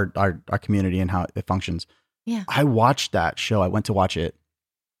our community and how it functions. Yeah. I watched that show. I went to watch it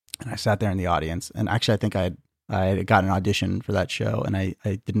and I sat there in the audience, and actually I think I had got an audition for that show, and I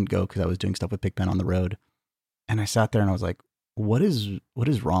didn't go because I was doing stuff with PigPen on the road. And I sat there and I was like, what is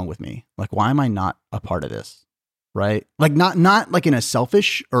wrong with me? Like, why am I not a part of this? Right? Like not like in a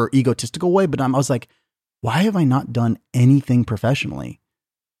selfish or egotistical way, but I was like, why have I not done anything professionally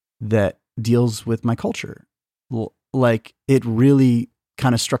that deals with my culture? Like it really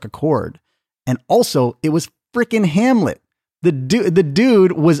kind of struck a chord. And also it was freaking Hamlet. The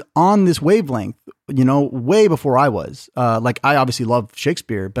dude was on this wavelength, you know, way before I was. Like I obviously love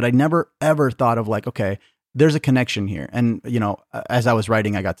Shakespeare, but I never ever thought of like, okay, there's a connection here. And, you know, as I was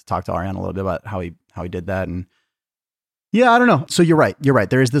writing, I got to talk to Aryan a little bit about how he did that. And yeah, I don't know. So you're right.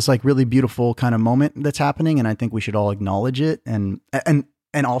 There is this like really beautiful kind of moment that's happening. And I think we should all acknowledge it. And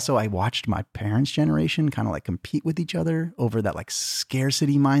also I watched my parents' generation kind of like compete with each other over that like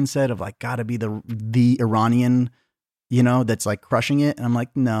scarcity mindset of like, gotta be the Iranian, you know, that's like crushing it. And I'm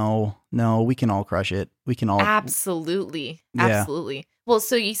like, no, we can all crush it. We can all. Absolutely. Yeah. Absolutely. Well,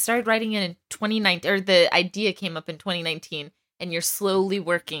 so you started writing it in 2019, or the idea came up in 2019, and you're slowly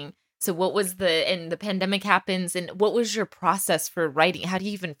working. So what was and the pandemic happens, and what was your process for writing? How do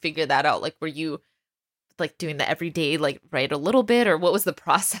you even figure that out? Like, were you like doing the everyday, like write a little bit, or what was the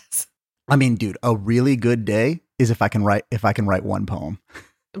process? I mean, dude, a really good day is if I can write one poem.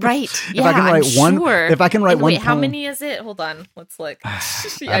 Right. Yeah, if I can write one poem. How many is it? Hold on. Let's look.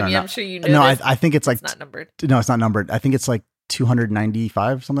 I mean, I'm sure you know. No, this. I think it's like, it's not numbered. No, it's not numbered. I think it's like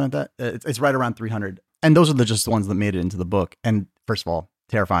 295, something like that. It's right around 300. And those are just the ones that made it into the book. And first of all,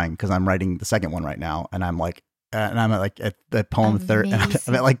 terrifying because I'm writing the second one right now. And I'm like, at the poem 30.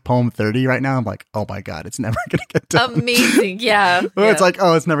 I'm at like poem 30 right now. I'm like, oh my God, it's never going to get done. Amazing. Yeah. It's like,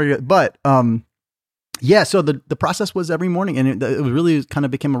 oh, it's never good. But, yeah, so the process was every morning, and it really kind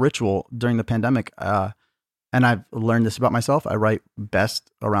of became a ritual during the pandemic. And I've learned this about myself. I write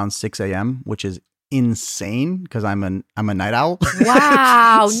best around 6 a.m., which is insane because I'm a night owl.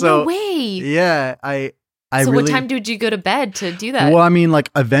 Wow, so, no way. Yeah, So what time did you go to bed to do that? Well, I mean, like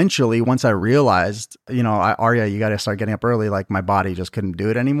eventually, once I realized, you know, Arya, you got to start getting up early. Like my body just couldn't do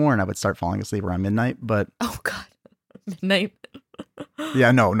it anymore, and I would start falling asleep around midnight. But oh God, midnight.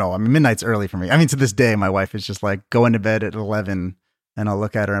 Yeah, no. I mean, midnight's early for me. I mean, to this day, my wife is just like going to bed at 11, and I'll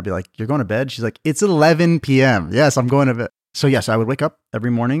look at her and I'll be like, "You're going to bed?" She's like, "It's 11 p.m. Yes, I'm going to bed." So yes, I would wake up every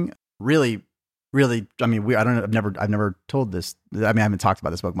morning. Really. I mean, I've never told this. I mean, I haven't talked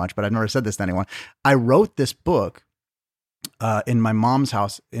about this book much, but I've never said this to anyone. I wrote this book in my mom's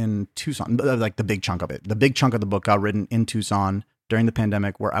house in Tucson, like the big chunk of it. The big chunk of the book got written in Tucson during the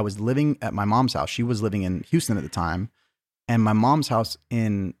pandemic, where I was living at my mom's house. She was living in Houston at the time. And my mom's house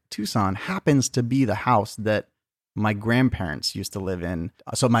in Tucson happens to be the house that my grandparents used to live in.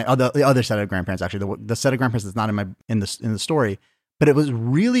 So the other set of grandparents, actually, the set of grandparents that's not in the story, but it was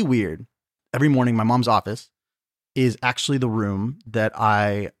really weird. Every morning, my mom's office is actually the room that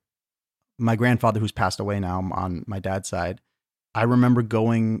my grandfather, who's passed away now on my dad's side, I remember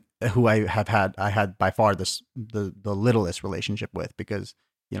going, who I had by far the littlest relationship with, because,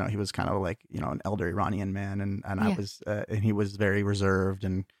 you know, he was kind of like, you know, an elder Iranian man. And I was, and he was very reserved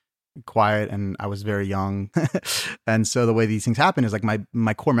and quiet, and I was very young. And so the way these things happen is like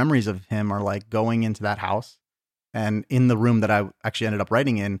my core memories of him are like going into that house, and in the room that I actually ended up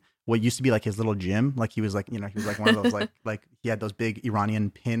writing in what used to be like his little gym. Like he was like, he was like one of those like he had those big Iranian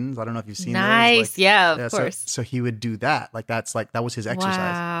pins. I don't know if you've seen those. Nice. Yeah, of course. So he would do that. Like that was his exercise.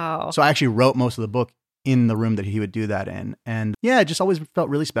 Wow. So I actually wrote most of the book in the room that he would do that in. And yeah, it just always felt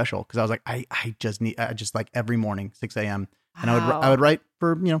really special because I was like, I just like every morning, 6 a.m. And I would write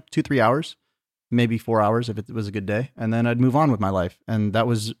for, 2-3 hours, maybe 4 hours if it was a good day. And then I'd move on with my life. And that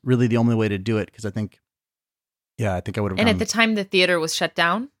was really the only way to do it because I think I would have. And at the time the theater was shut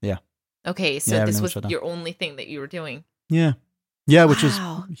down? Yeah. Okay. So this was your only thing that you were doing? Yeah. Yeah. Which was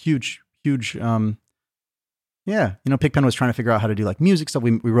huge. Yeah. PigPen was trying to figure out how to do like music stuff.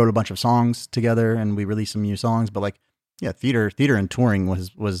 We wrote a bunch of songs together and we released some new songs, but like, yeah, theater and touring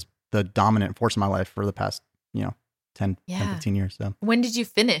was the dominant force in my life for the past, 10, 15 years. So when did you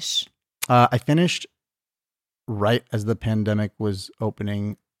finish? I finished right as the pandemic was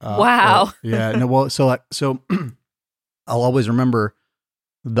opening. Wow. So I'll always remember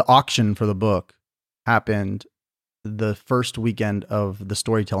the auction for the book happened the first weekend of the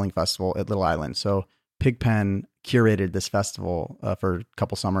storytelling festival at Little Island. So PigPen curated this festival for a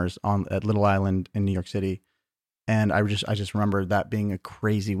couple summers at Little Island in New York City. And I just remember that being a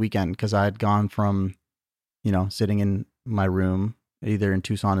crazy weekend because I had gone from, sitting in my room either in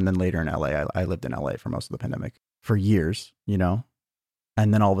Tucson and then later in LA. I lived in LA for most of the pandemic for years,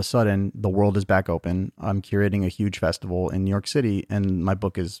 and then all of a sudden the world is back open. I'm curating a huge festival in New York City and my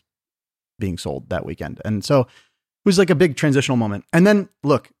book is being sold that weekend. And so it was like a big transitional moment. And then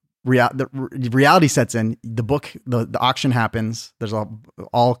look, the reality sets in. The book, the auction happens. There's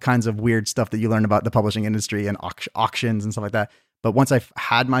all kinds of weird stuff that you learn about the publishing industry and auctions and stuff like that. But once I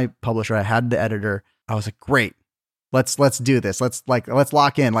had my publisher, I had the editor, I was like, great, let's do this. Let's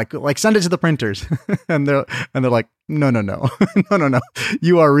lock in, like send it to the printers. and they're like, no.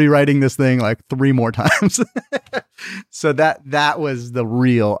 You are rewriting this thing like 3 more times. So that was the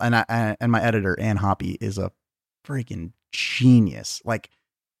real, and my editor, Ann Hoppy, is a freaking genius. Like,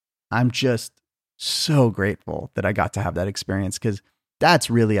 I'm just so grateful that I got to have that experience because that's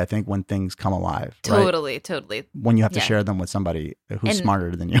really, I think, when things come alive. Totally, right? Totally. When you have to share them with somebody who's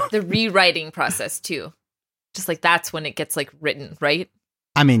smarter than you. The rewriting process too. Just like that's when it gets like written, right?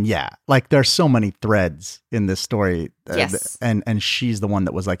 I mean, yeah. Like there's so many threads in this story. Yes. And she's the one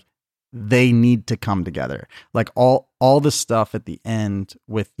that was like, they need to come together. Like all the stuff at the end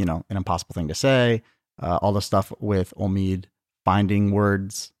with, An Impossible Thing to Say, all the stuff with Omid finding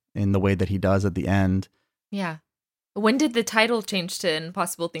words in the way that he does at the end. Yeah. When did the title change to An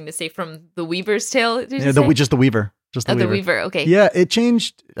Impossible Thing to Say from The Weaver's Tale? Just The Weaver. Just The Weaver. The Weaver. Okay. Yeah, it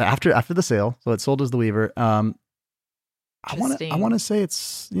changed after the sale, so it sold as The Weaver. I want to say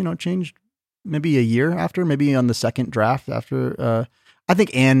it's changed maybe a year after, maybe on the second draft after. I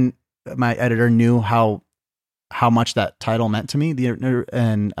think Anne, my editor, knew how much that title meant to me.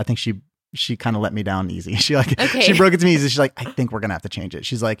 And I think she kind of let me down easy. She she broke it to me easy. She's like, I think we're gonna have to change it.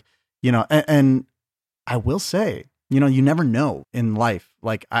 She's like, and I will say, you never know in life.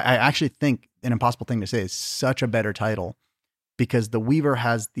 Like I actually think An Impossible Thing to Say is such a better title because The Weaver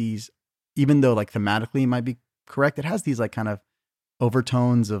has these, even though like thematically it might be correct, it has these like kind of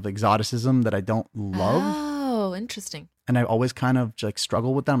overtones of exoticism that I don't love. Oh, interesting. And I always kind of like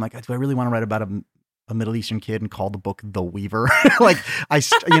struggle with that. I'm like, do I really want to write about a Middle Eastern kid and call the book The Weaver? Like I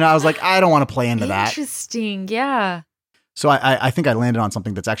was like, I don't want to play into that. Interesting. Yeah. So I think I landed on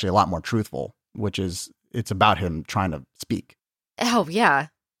something that's actually a lot more truthful, which is it's about him trying to speak. Oh yeah.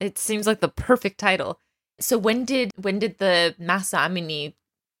 It seems like the perfect title. So when did the Mahsa Amini,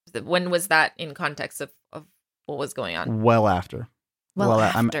 when was that in context of what was going on? Well after. Well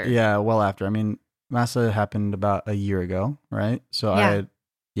after. Well after. I mean, Mahsa happened about a year ago, right? So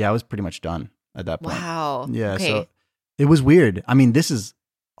I was pretty much done at that point. Wow. Yeah. Okay. So it was weird. I mean, this is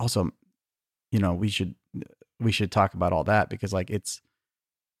also, we should talk about all that because like it's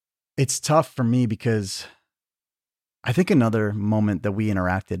tough for me because I think another moment that we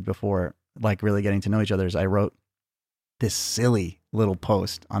interacted before like really getting to know each other is I wrote this silly little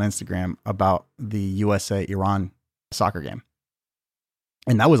post on Instagram about the USA-Iran soccer game.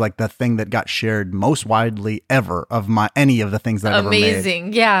 And that was like the thing that got shared most widely ever of any of the things that I've ever made.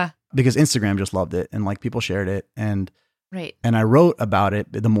 Amazing. Yeah. Because Instagram just loved it and like people shared it. And right. And I wrote about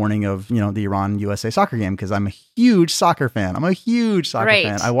it the morning of, the Iran-USA soccer game because I'm a huge soccer fan. I'm a huge soccer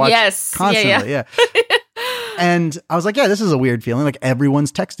fan. I watch constantly. Yeah. And I was like, yeah, this is a weird feeling. Like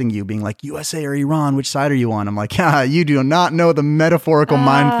everyone's texting you being like, USA or Iran, which side are you on? I'm like, yeah, you do not know the metaphorical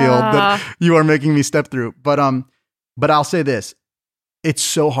minefield that you are making me step through. But I'll say this. It's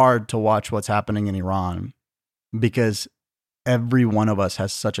so hard to watch what's happening in Iran because every one of us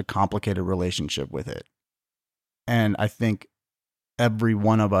has such a complicated relationship with it. And I think every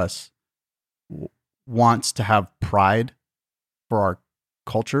one of us wants to have pride for our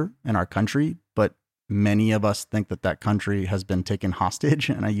culture and our country, but many of us think that that country has been taken hostage.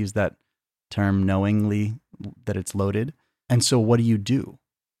 And I use that term knowingly, that it's loaded. And so what do you do,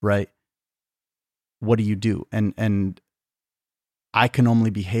 right? What do you do? And I can only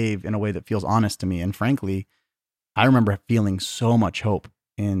behave in a way that feels honest to me. And frankly, I remember feeling so much hope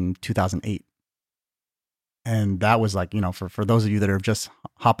in 2008. And that was like, for those of you that are just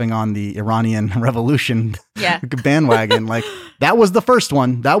hopping on the Iranian Revolution bandwagon, like that was the first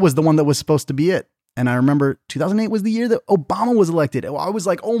one. That was the one that was supposed to be it. And I remember 2008 was the year that Obama was elected. I was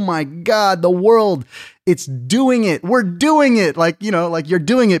like, oh my God, the world, it's doing it. We're doing it. Like, like you're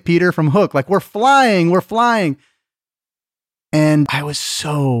doing it, Peter, from Hook. Like we're flying. And I was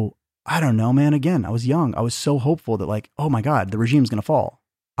so, I don't know, man. Again, I was young. I was so hopeful that like, oh my God, the regime's going to fall.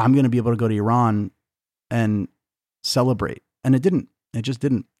 I'm going to be able to go to Iran and celebrate. And it didn't. It just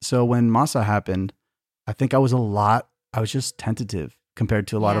didn't. So when Masa happened, I think I was just tentative compared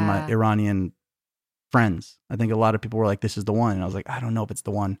to a lot of my Iranian friends. I think a lot of people were like, this is the one. And I was like, I don't know if it's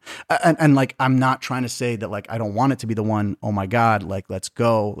the one. And like, I'm not trying to say that like, I don't want it to be the one. Oh my God, like, let's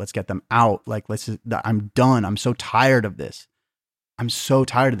go. Let's get them out. Like, I'm done. I'm so tired of this.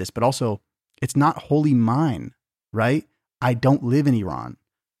 But also, it's not wholly mine, right? I don't live in Iran.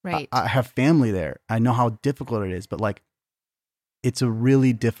 Right. I have family there. I know how difficult it is, but like, it's a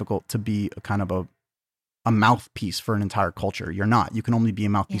really difficult to be a kind of a mouthpiece for an entire culture. You're not. You can only be a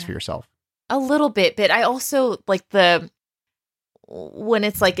mouthpiece for yourself. A little bit, but I also like when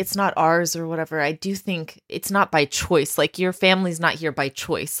it's like, it's not ours or whatever, I do think it's not by choice. Like your family's not here by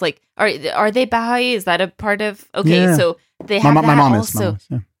choice. Like, are they Baha'i? Is that a part of, so they have my mom also, is,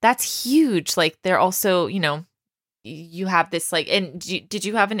 yeah. That's huge. Like they're also, you have this like, and did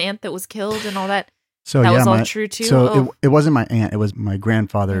you have an aunt that was killed and all that? So that was all true too. So it wasn't my aunt. It was my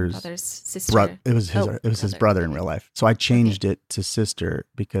grandfather's sister. It was his brother in real life. So I changed it to sister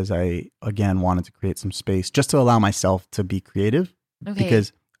because I again wanted to create some space just to allow myself to be creative. Okay.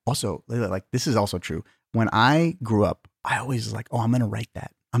 Because also like this is also true. When I grew up, I always was like, oh, I'm going to write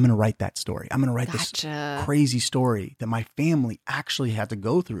that. I'm going to write that story. I'm going to write this crazy story that my family actually had to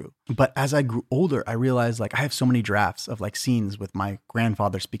go through. But as I grew older, I realized like I have so many drafts of like scenes with my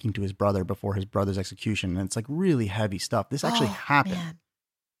grandfather speaking to his brother before his brother's execution. And it's like really heavy stuff. This actually happened. Man.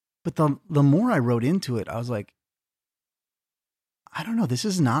 But the more I wrote into it, I was like, I don't know. This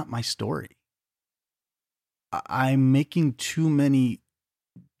is not my story. I'm making too many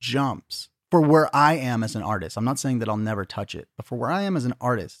jumps. For where I am as an artist. I'm not saying that I'll never touch it, but for where I am as an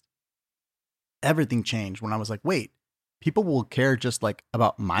artist, everything changed when I was like, wait, people will care just like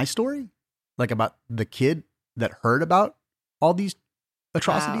about my story? Like about the kid that heard about all these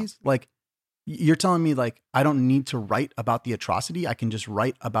atrocities? Wow. Like you're telling me like, I don't need to write about the atrocity. I can just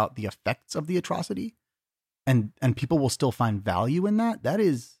write about the effects of the atrocity and people will still find value in that. That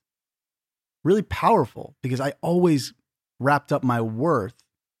is really powerful because I always wrapped up my worth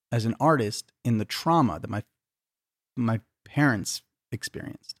as an artist in the trauma that my parents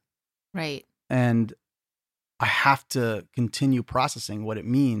experienced. Right. And I have to continue processing what it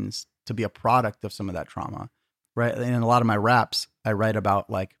means to be a product of some of that trauma. Right. And in a lot of my raps, I write about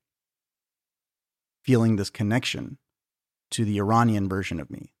like feeling this connection to the Iranian version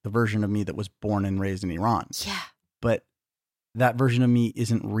of me, the version of me that was born and raised in Iran. Yeah. But that version of me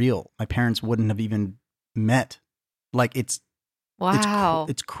isn't real. My parents wouldn't have even met. Like wow.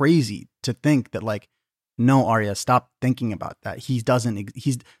 It's crazy to think that like, no, Arya, stop thinking about that.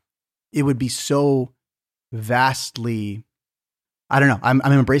 It would be so vastly, I don't know. I'm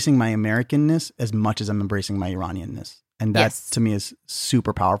embracing my Americanness as much as I'm embracing my Iranianness. And that to me is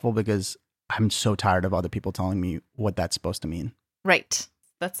super powerful because I'm so tired of other people telling me what that's supposed to mean. Right.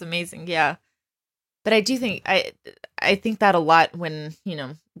 That's amazing. Yeah. But I do think, I think that a lot when,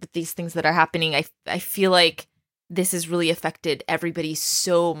 with these things that are happening, I feel like this has really affected everybody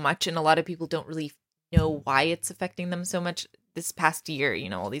so much. And a lot of people don't really know why it's affecting them so much this past year,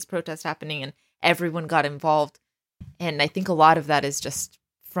 all these protests happening and everyone got involved. And I think a lot of that is just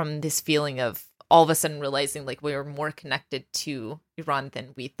from this feeling of all of a sudden realizing like we were more connected to Iran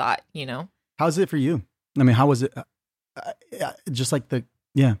than we thought, How's it for you? I mean, how was it? Just like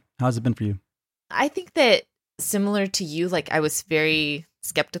how's it been for you? I think that similar to you, like I was very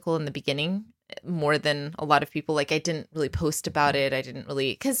skeptical in the beginning. More than a lot of people. Like I didn't really post about it. I didn't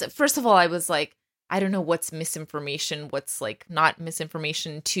really, because first of all, I was like, I don't know what's misinformation, what's like not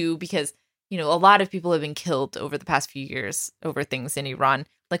misinformation too, because, a lot of people have been killed over the past few years over things in Iran.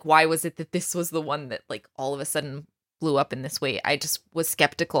 Like, why was it that this was the one that like all of a sudden blew up in this way? I just was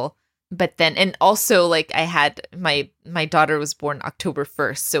skeptical. But then, and also like I had my daughter was born October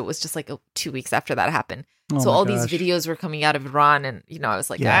 1st. So it was just like 2 weeks after that happened. So all these videos were coming out of Iran, and, you know, I was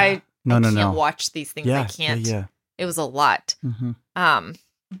like, I can't watch these things. I can't. Yeah. It was a lot. Mm-hmm.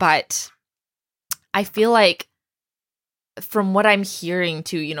 But I feel like from what I'm hearing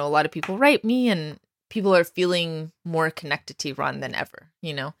too, you know, a lot of people write me and people are feeling more connected to Iran than ever,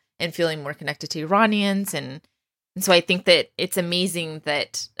 you know, and feeling more connected to Iranians. And so I think that it's amazing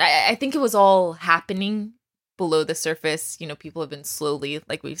that I think it was all happening below the surface. You know, people have been slowly,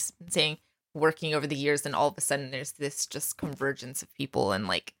 like we've been saying, working over the years, and all of a sudden there's this just convergence of people. And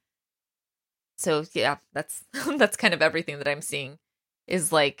like, so yeah, that's kind of everything that I'm seeing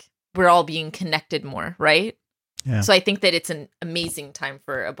is like, we're all being connected more, right? Yeah. So I think that it's an amazing time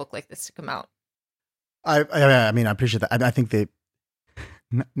for a book like this to come out. I mean, I appreciate that. I think they,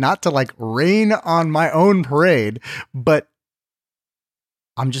 not to like rain on my own parade, but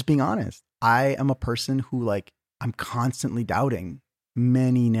I'm just being honest. I am a person who like, I'm constantly doubting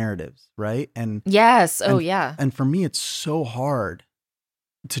many narratives, right? And yes. Oh, yeah. And for me, it's so hard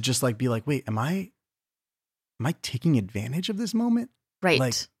to just like be like, wait, am I taking advantage of this moment? Right.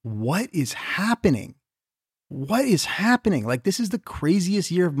 Like, what is happening? What is happening? Like, this is the craziest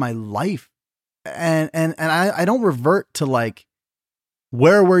year of my life. And I don't revert to like,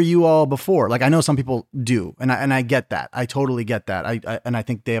 where were you all before? Like, I know some people do. And I get that. I totally get that. I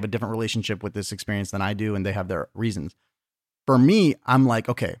think they have a different relationship with this experience than I do. And they have their reasons. For me, I'm like,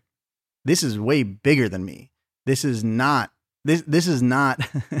 okay, this is way bigger than me. This is not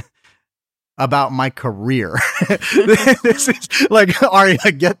about my career. This is like, Arya,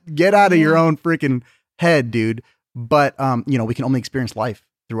 get out of your own freaking head, dude. But, you know, we can only experience life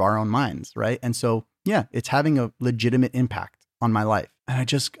through our own minds. Right. And so, yeah, it's having a legitimate impact on my life. And I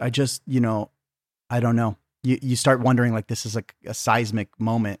just, you know, I don't know. You start wondering like, this is like a seismic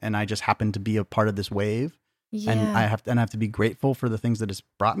moment. And I just happen to be a part of this wave. Yeah. And I have to be grateful for the things that it's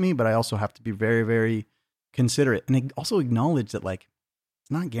brought me, but I also have to be very, very considerate and also acknowledge that like,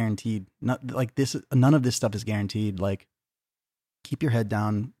 it's not guaranteed. Not like this. None of this stuff is guaranteed. Like, keep your head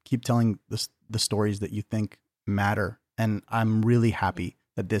down. Keep telling the stories that you think matter. And I'm really happy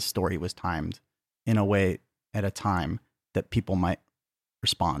that this story was timed in a way at a time that people might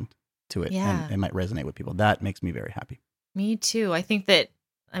respond to it and it might resonate with people. That makes me very happy. Me too. I think that,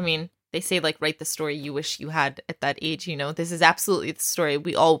 I mean, they say like, write the story you wish you had at that age. You know, this is absolutely the story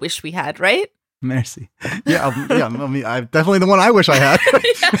we all wish we had, right? Merci. Yeah, I mean, I'm definitely the one I wish I had.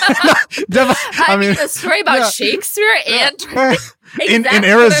 I mean, a story about Shakespeare and in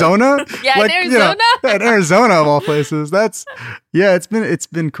Arizona. Yeah, like, in Arizona. You know, in Arizona of all places. It's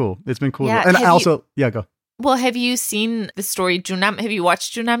been cool. It's been cool. Yeah, and also, go. Well, have you seen the story Junam? Have you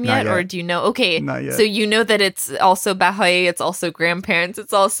watched Junam yet, or do you know? Okay, not yet. So you know that it's also Baha'i, it's also grandparents,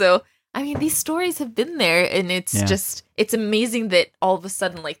 it's also. I mean, these stories have been there, and it's just it's amazing that all of a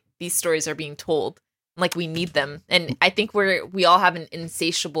sudden, like, these stories are being told, like we need them. And I think we all have an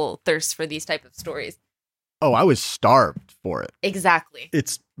insatiable thirst for these type of stories. Oh, I was starved for it. Exactly.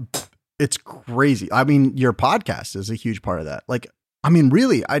 It's crazy. I mean, your podcast is a huge part of that. Like, I mean,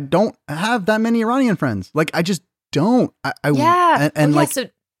 really, I don't have that many Iranian friends. Like, I just don't. So I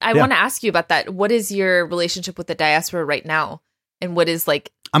want to ask you about that. What is your relationship with the diaspora right now? And what is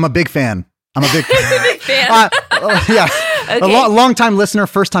like... I'm a big fan. I'm a big fan. Yeah. Okay. A long time listener,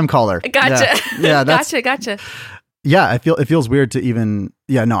 first time caller. Gotcha. Yeah. Gotcha. Yeah. It feels weird to even,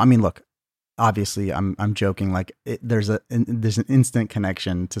 no, I mean, look, obviously I'm joking. Like there's an instant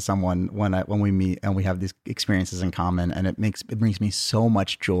connection to someone when we meet and we have these experiences in common, and it brings me so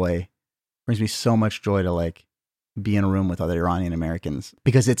much joy. It brings me so much joy to like be in a room with other Iranian-Americans,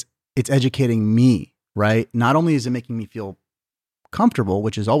 because it's educating me, right? Not only is it making me feel comfortable,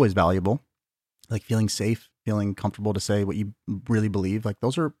 which is always valuable, like feeling safe, feeling comfortable to say what you really believe. Like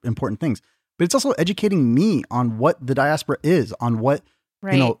those are important things, but it's also educating me on what the diaspora is, on what,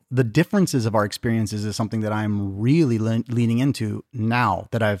 the differences of our experiences is something that I'm really leaning into now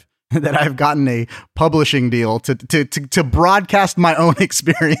that I've gotten a publishing deal to broadcast my own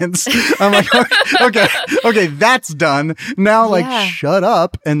experience. I'm like, okay, that's done. Now, like, shut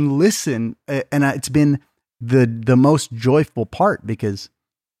up and listen. And it's been the most joyful part because,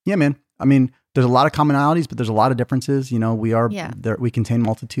 man, I mean, there's a lot of commonalities, but there's a lot of differences. We are there. We contain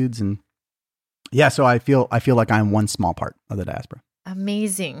multitudes, and so I feel like I'm one small part of the diaspora.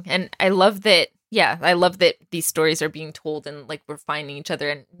 Amazing. And I love that. Yeah, I love that these stories are being told and like we're finding each other,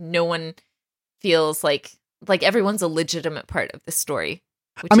 and no one feels like everyone's a legitimate part of the story,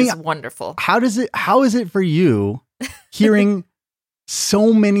 which is wonderful. How is it for you hearing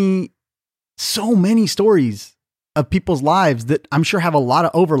so many stories of people's lives that I'm sure have a lot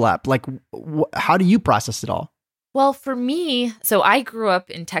of overlap. Like, how do you process it all? Well, for me, so I grew up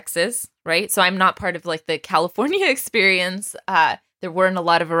in Texas, right? So I'm not part of like the California experience. There weren't a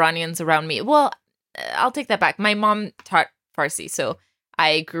lot of Iranians around me. Well, I'll take that back. My mom taught Farsi. So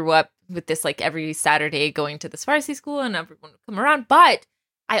I grew up with this like every Saturday going to this Farsi school and everyone would come around. But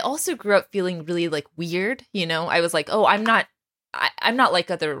I also grew up feeling really like weird. You know, I was like, oh, I'm not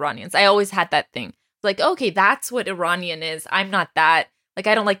like other Iranians. I always had that thing. Like, okay, that's what Iranian is. I'm not that. Like,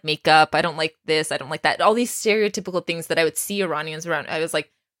 I don't like makeup. I don't like this. I don't like that. All these stereotypical things that I would see Iranians around. I was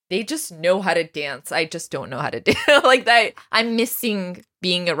like, they just know how to dance. I just don't know how to dance. Like that. I'm missing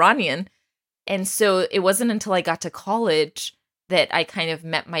being Iranian. And so it wasn't until I got to college that I kind of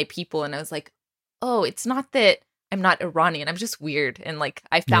met my people. And I was like, oh, it's not that I'm not Iranian. I'm just weird. And like,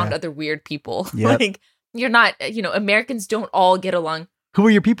 I found other weird people. Yep. Like, you're not, Americans don't all get along. Who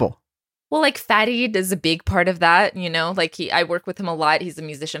are your people? Well, like Farid is a big part of that, like I work with him a lot. He's a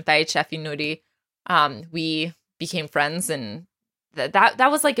musician, Farid Shafi Nouri. We became friends and that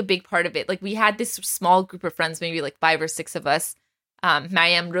was like a big part of it. Like we had this small group of friends, maybe like 5 or 6 of us.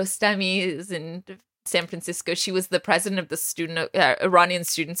 Mayam Rostami is in San Francisco. She was the president of the Iranian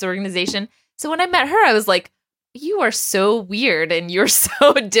Students Organization. So when I met her, I was like, you are so weird and you're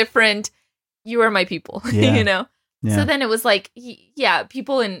so different. You are my people, Yeah. So then it was like,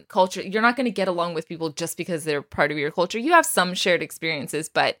 people in culture, you're not going to get along with people just because they're part of your culture. You have some shared experiences,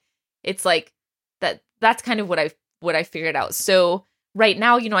 but it's like that's kind of what I figured out. So right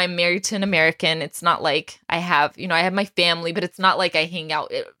now, I'm married to an American. It's not like I have my family, but it's not like I hang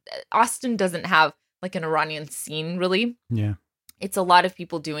out. Austin doesn't have like an Iranian scene really. Yeah. It's a lot of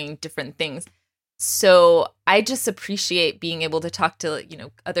people doing different things. So I just appreciate being able to talk to,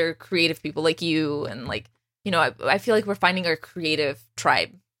 other creative people like you and like, I feel like we're finding our creative tribe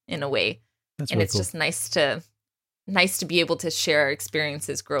in a way. That's and really it's cool. just nice to be able to share our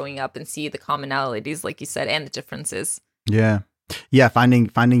experiences growing up and see the commonalities, like you said, and the differences. Yeah. Yeah. Finding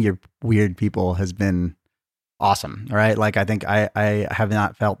your weird people has been awesome. Right. Like, I think I have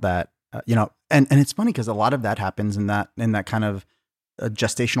not felt that, and it's funny because a lot of that happens in that kind of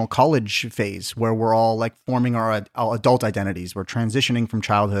gestational college phase where we're all like forming our adult identities. We're transitioning from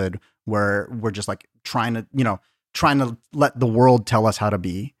childhood where we're just like trying to let the world tell us how to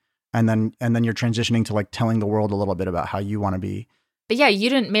be. And then you're transitioning to like telling the world a little bit about how you want to be. But yeah, you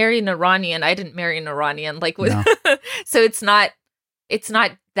didn't marry an Iranian. I didn't marry an Iranian. Like, No. So it's not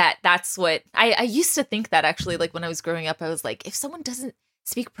that's what I used to think that actually, like when I was growing up, I was like, if someone doesn't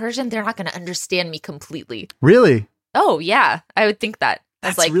speak Persian, they're not going to understand me completely. Really? Oh yeah. I would think that.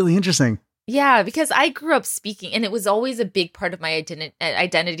 That's like, really interesting. Yeah, because I grew up speaking and it was always a big part of my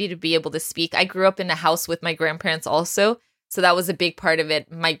identity to be able to speak. I grew up in a house with my grandparents also. So that was a big part of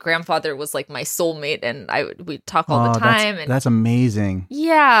it. My grandfather was like my soulmate and we'd talk all the time. That's amazing.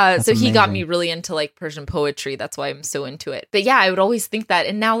 Yeah. That's so he got amazing. me really into like Persian poetry. That's why I'm so into it. But yeah, I would always think that.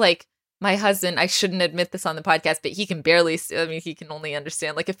 And now like my husband, I shouldn't admit this on the podcast, but he can he can only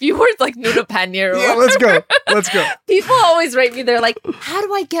understand like a few words like Nuna Panir. Yeah, let's go. People always write me, they're like, how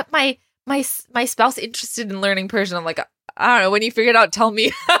do I get my spouse interested in learning Persian? I'm like, I don't know. When you figure it out, tell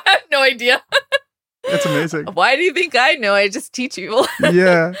me. I have no idea. That's amazing. Why do you think I know? I just teach people.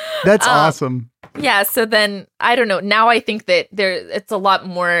 Yeah, that's awesome. Yeah. So then I don't know. Now I think that there's a lot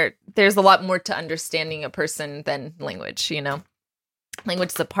more to understanding a person than language, Language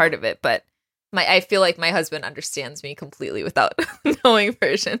is a part of it, but I feel like my husband understands me completely without knowing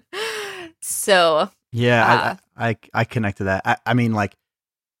Persian. So yeah, I connect to that. I mean, like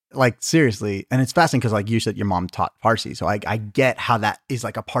seriously, and it's fascinating because like you said, your mom taught Farsi, so I get how that is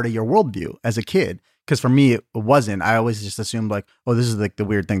like a part of your worldview as a kid. Because for me, it wasn't. I always just assumed like, oh, this is like the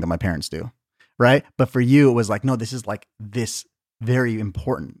weird thing that my parents do, right? But for you, it was like, no, this is like this very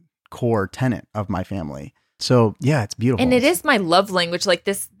important core tenet of my family. So yeah, it's beautiful. And it is my love language. Like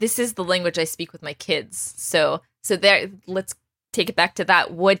this is the language I speak with my kids. So there, let's take it back to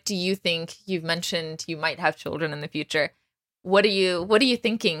that. What do you think? You've mentioned you might have children in the future. What are you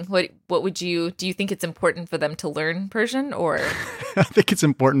thinking? Do you think it's important for them to learn Persian or? I think it's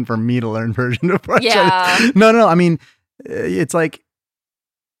important for me to learn Persian. Yeah. No. I mean, it's like,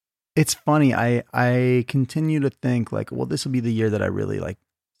 it's funny. I continue to think like, well, this will be the year that I really like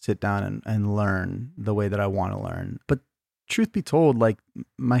sit down and learn the way that I want to learn. But truth be told, like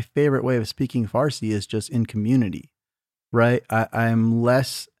my favorite way of speaking Farsi is just in community, right? I'm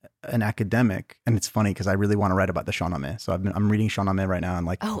less an academic, and it's funny because I really want to write about the Shahnameh. So I'm reading Shahnameh right now, and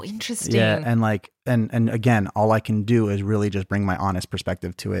like, oh, interesting. Yeah, and like, and again, all I can do is really just bring my honest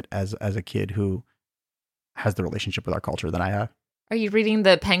perspective to it as a kid who has the relationship with our culture that I have. Are you reading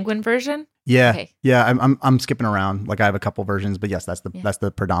the Penguin version? Yeah. Okay. Yeah. I'm skipping around. Like I have a couple versions, but yes, that's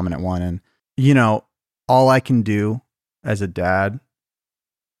the predominant one. And all I can do as a dad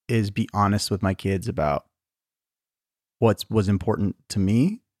is be honest with my kids about what was important to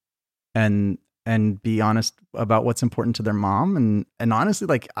me and be honest about what's important to their mom. And honestly,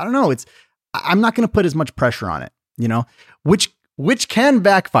 like, I don't know, I'm not going to put as much pressure on it, which can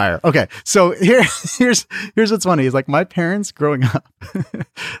backfire. Okay. So here's what's funny is like my parents growing up,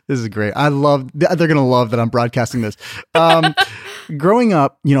 this is great. They're going to love that I'm broadcasting this. Growing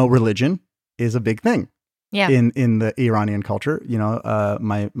up, religion is a big thing. Yeah. In the Iranian culture,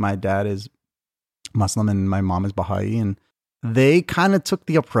 my dad is Muslim and my mom is Baha'i, and they kind of took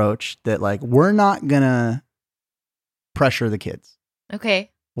the approach that like, we're not going to pressure the kids. Okay.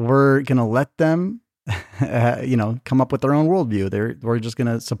 We're going to let them, come up with their own worldview. We're just going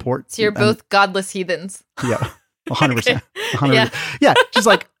to support. So you're both godless heathens. Yeah. 100%. Okay. 100%. Yeah. Just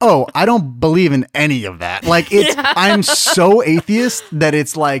like, oh, I don't believe in any of that. Like I'm so atheist that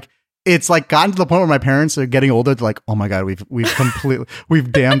it's like gotten to the point where my parents are getting older. They're like, oh my God,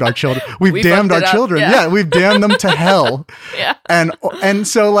 we've damned our children. We've damned our children. Yeah. We've damned them to hell. Yeah. And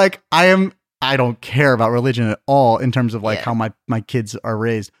so like, I don't care about religion at all in terms of like how my kids are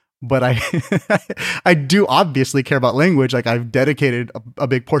raised, but I do obviously care about language. Like I've dedicated a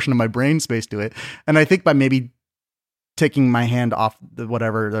big portion of my brain space to it. And I think by maybe taking my hand off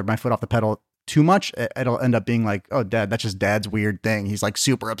my foot off the pedal too much, it'll end up being like, oh, Dad, that's just Dad's weird thing. He's like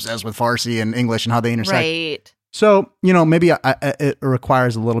super obsessed with Farsi and English and how they intersect. Right. So, maybe it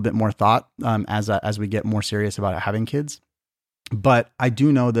requires a little bit more thought as we get more serious about having kids. But I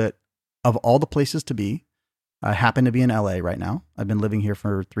do know that of all the places to be, I happen to be in LA right now. I've been living here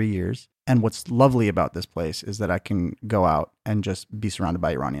for 3 years. And what's lovely about this place is that I can go out and just be surrounded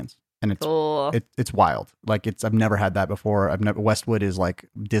by Iranians. And it's cool. It's wild. Like I've never had that before. Westwood is like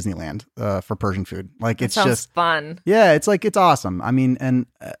Disneyland for Persian food. Like it's sounds just fun. Yeah, it's awesome. I mean, and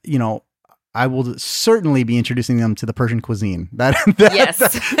I will certainly be introducing them to the Persian cuisine. That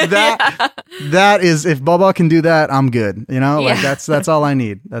is, if Baba can do that, I'm good. Like that's all I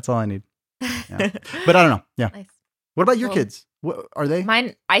need. That's all I need. Yeah. But I don't know. Yeah. Nice. What about your kids? What are they?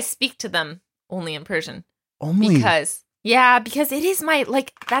 Mine, I speak to them only in Persian. Only? Because it is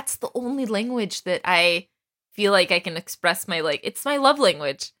that's the only language that I feel like I can express it's my love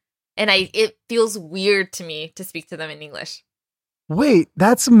language. And it feels weird to me to speak to them in English. Wait,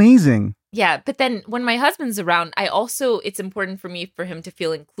 that's amazing. Yeah, but then when my husband's around, it's important for him to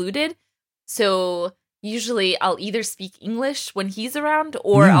feel included. So usually I'll either speak English when he's around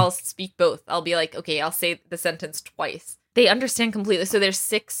or I'll speak both. I'll be like, okay, I'll say the sentence twice. They understand completely. So they're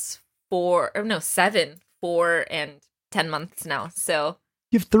 7, 4, and 10 months now. So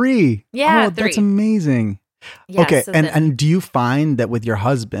you have 3. Yeah, 3. That's amazing. Yeah, okay, so and do you find that with your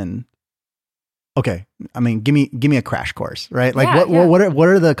husband? Okay, I mean, give me a crash course, right? Like, what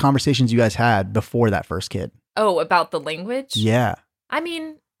are the conversations you guys had before that first kid? Oh, about the language? Yeah. I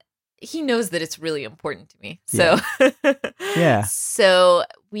mean, he knows that it's really important to me. So, yeah. So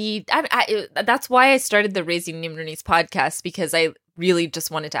that's why I started the Raising Nimrani's podcast, because I really just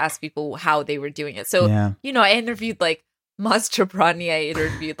wanted to ask people how they were doing it. So, I interviewed like Maz Chabrani, I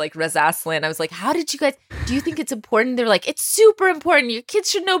interviewed like Reza Aslan. I was like, how did you guys, do you think it's important? They're like, it's super important. Your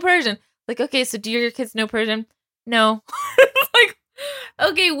kids should know Persian. Like, okay, so do your kids know Persian? No. Like,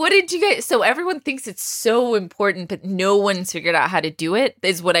 okay, what did you guys... So everyone thinks it's so important, but no one's figured out how to do it,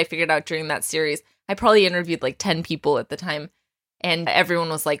 is what I figured out during that series. I probably interviewed like 10 people at the time, and everyone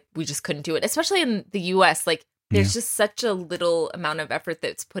was like, we just couldn't do it. Especially in the US, like, there's just such a little amount of effort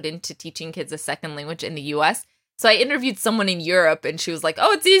that's put into teaching kids a second language in the US. So I interviewed someone in Europe, and she was like,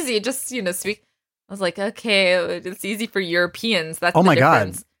 oh, it's easy, just, speak. I was like, okay, it's easy for Europeans. That's the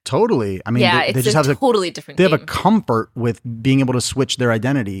difference. God. Totally. I mean, they just have a totally different game. They have a comfort with being able to switch their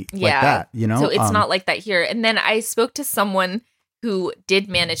identity like that, So it's not like that here. And then I spoke to someone who did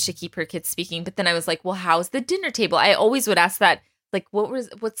manage to keep her kids speaking, but then I was like, well, how's the dinner table? I always would ask that. Like,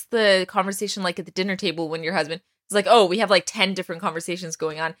 what's the conversation like at the dinner table when your husband is like, oh, we have like 10 different conversations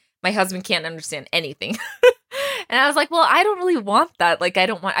going on. My husband can't understand anything. And I was like, well, I don't really want that. Like,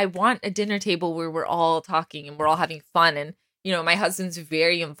 I want a dinner table where we're all talking and we're all having fun. And my husband's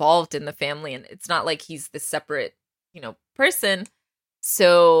very involved in the family, and it's not like he's this separate, person.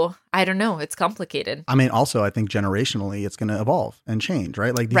 So I don't know. It's complicated. I mean, also, I think generationally, it's going to evolve and change,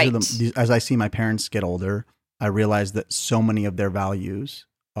 right? Like as I see my parents get older, I realize that so many of their values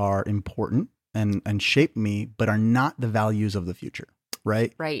are important and shape me, but are not the values of the future,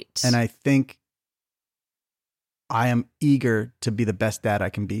 right? Right. And I think I am eager to be the best dad I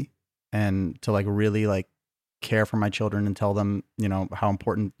can be, and to like really like care for my children and tell them, you know, how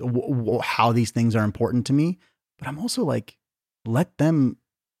important, how these things are important to me. But I'm also like, let them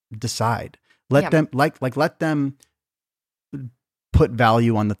decide. Let them let them put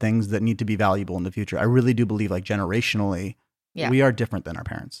value on the things that need to be valuable in the future. I really do believe, like, generationally, we are different than our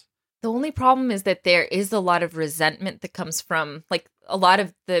parents. The only problem is that there is a lot of resentment that comes from, like, a lot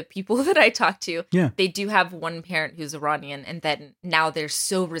of the people that I talk to. Yeah. They do have one parent who's Iranian, and then now they're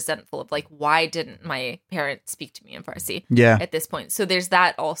so resentful of, like, why didn't my parent speak to me in Farsi at this point? So there's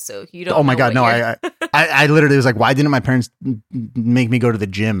that also. You don't. Oh my God, no! I literally was like, why didn't my parents make me go to the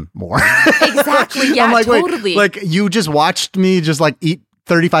gym more? Exactly. Yeah. I'm like, totally. Wait, like, you just watched me just like eat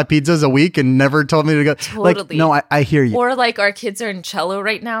 35 pizzas a week and never told me to go. Totally. Like, no, I hear you. Or like our kids are in cello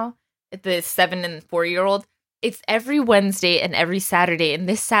right now. The 7 and 4-year-old. It's every Wednesday and every Saturday. And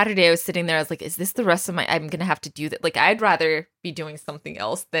this Saturday I was sitting there. I was like, is this the rest of I'm going to have to do that? Like, I'd rather be doing something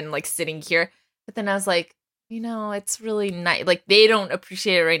else than like sitting here. But then I was like, you know, it's really nice. Like, they don't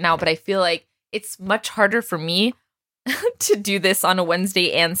appreciate it right now, but I feel like it's much harder for me to do this on a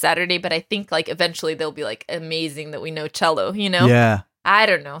Wednesday and Saturday. But I think like eventually they'll be like, amazing that we know cello, you know? Yeah. I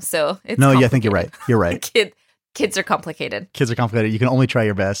don't know. So it's I think you're right. You're right. Kids are complicated. Kids are complicated. You can only try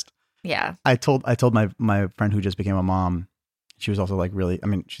your best. Yeah. I told my friend who just became a mom, she was also like really, I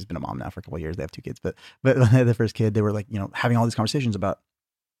mean, she's been a mom now for a couple of years. They have 2 kids, but when they had the first kid, they were like, you know, having all these conversations about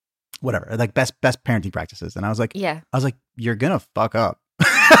whatever, like best parenting practices. And I was like, you're going to fuck up.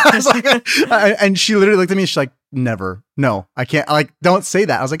 I was like, and she literally looked at me and she's like, never, no, I can't, like, don't say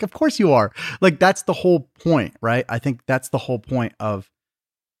that. I was like, of course you are. Like, that's the whole point, right? I think that's the whole point of,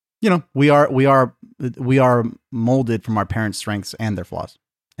 you know, we are molded from our parents' strengths and their flaws.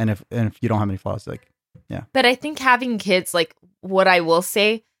 And if you don't have any flaws, like, yeah. But I think having kids, like, what I will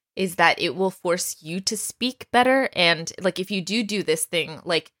say is that it will force you to speak better. And like, if you do this thing,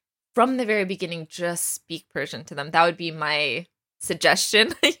 like from the very beginning, just speak Persian to them. That would be my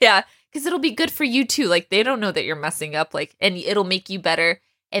suggestion. Yeah. Because it'll be good for you too. Like, they don't know that you're messing up, like, and it'll make you better.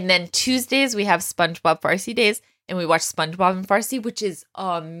 And then Tuesdays we have SpongeBob Farsi days. And we watch SpongeBob in Farsi, which is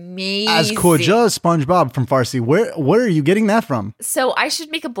amazing. As koja SpongeBob from Farsi. Where are you getting that from? So I should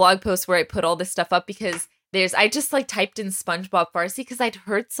make a blog post where I put all this stuff up because I just like typed in SpongeBob Farsi because I'd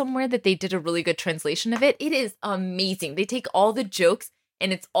heard somewhere that they did a really good translation of it. It is amazing. They take all the jokes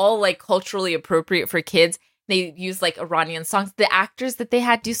and it's all like culturally appropriate for kids. They use like Iranian songs. The actors that they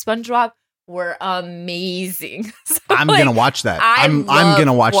had do SpongeBob were amazing. So, I'm gonna watch that. I'm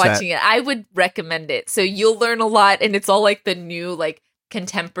gonna watch watching it. I would recommend it. So you'll learn a lot, and it's all like the new like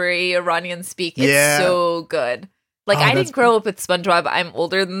contemporary Iranian speak. It's so good. Like, I didn't grow up with SpongeBob. I'm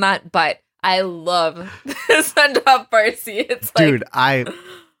older than that, but I love SpongeBob Farsi. It's like, dude,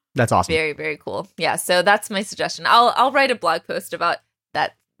 that's awesome. Very, very cool. Yeah. So that's my suggestion. I'll write a blog post about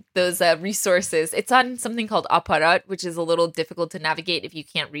that. Those resources. It's on something called Aparat, which is a little difficult to navigate if you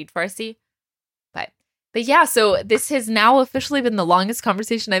can't read Farsi. But yeah, so this has now officially been the longest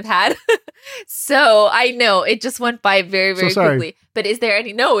conversation I've had. So I know it just went by very, very quickly. But is there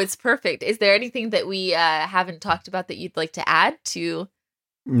no, it's perfect. Is there anything that we haven't talked about that you'd like to add to?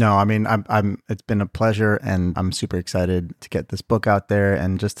 No, I mean, it's been a pleasure, and I'm super excited to get this book out there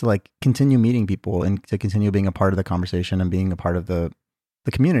and just to like continue meeting people and to continue being a part of the conversation and being a part of the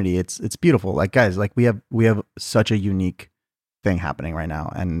community. It's beautiful. Like, guys, like we have such a unique thing happening right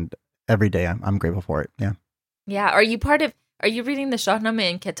now, and every day I'm grateful for it. Yeah. Yeah. Are you reading the Shahnameh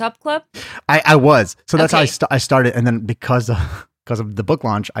and Kitab Club? I was. So that's how I started. And then because of the book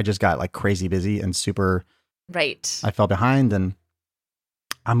launch, I just got like crazy busy and super. Right. I fell behind, and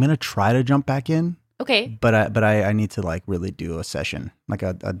I'm going to try to jump back in. Okay. But I need to like really do a session, like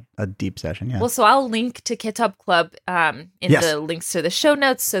a deep session. Yeah. Well, so I'll link to Kitab Club in the links to the show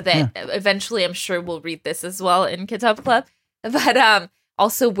notes so that eventually I'm sure we'll read this as well in Kitab Club. But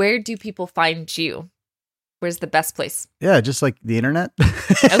also, where do people find you? Where's the best place? Yeah, just like the internet.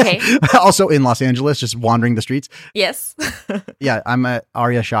 Okay. Also in Los Angeles, just wandering the streets. Yes. Yeah, I'm at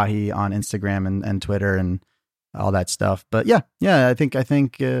Arya Shahi on Instagram and Twitter and all that stuff. But yeah, I think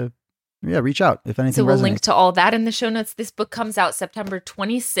reach out if anything. So we'll resonates. link to all that in the show notes. This book comes out September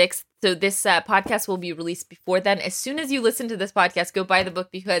 26th. So this podcast will be released before then. As soon as you listen to this podcast, go buy the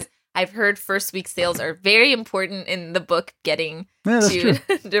book because I've heard first week sales are very important in the book getting to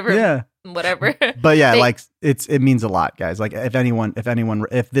different whatever. But yeah, like it means a lot, guys. Like if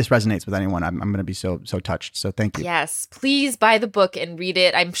this resonates with anyone, I'm going to be so touched. So thank you. Yes, please buy the book and read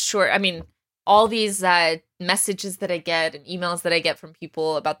it. I'm sure. I mean, all these messages that I get and emails that I get from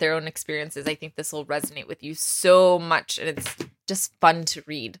people about their own experiences, I think this will resonate with you so much, and it's just fun to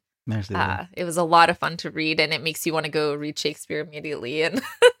read. It was a lot of fun to read, and it makes you want to go read Shakespeare immediately. And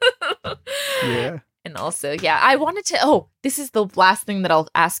And also, yeah, I wanted to, this is the last thing that I'll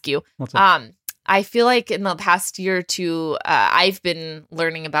ask you. What's up? I feel like in the past year or two, I've been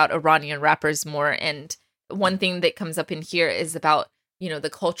learning about Iranian rappers more. And one thing that comes up in here is about,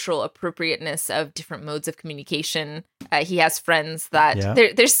 the cultural appropriateness of different modes of communication. He has friends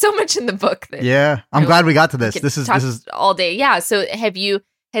that there's so much in the book that I'm glad we got to this. This is all day. Yeah. So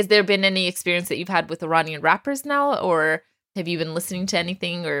has there been any experience that you've had with Iranian rappers now, or have you been listening to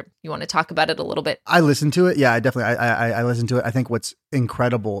anything, or you want to talk about it a little bit? I listened to it. Yeah, I definitely, I listened to it. I think what's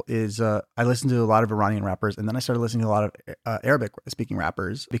incredible is I listened to a lot of Iranian rappers, and then I started listening to a lot of Arabic speaking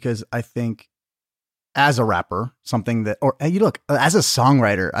rappers, because I think as a rapper, something that, or you look, as a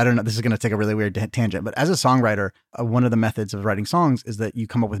songwriter, I don't know, this is going to take a really weird tangent, but as a songwriter, one of the methods of writing songs is that you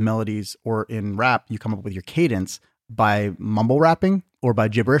come up with melodies, or in rap, you come up with your cadence by mumble rapping or by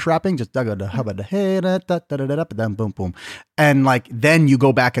gibberish rapping, just boom, boom. And like, then you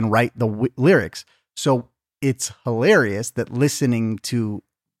go back and write the lyrics. So it's hilarious that listening to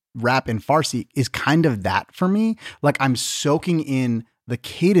rap in Farsi is kind of that for me. Like, I'm soaking in the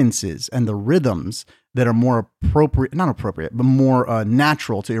cadences and the rhythms that are more more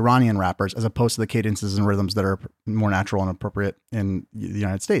natural to Iranian rappers, as opposed to the cadences and rhythms that are more natural and appropriate in the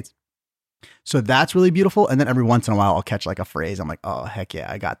United States. So that's really beautiful. And then every once in a while I'll catch like a phrase. I'm like, oh, heck yeah,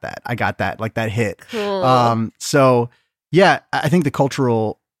 I got that. Like, that hit. Cool. So yeah, I think the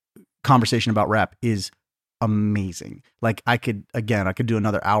cultural conversation about rap is amazing. Like, I could do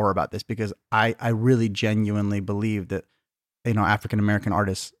another hour about this, because I really genuinely believe that, African-American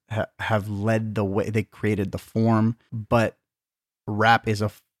artists have led the way. They created the form, but rap is a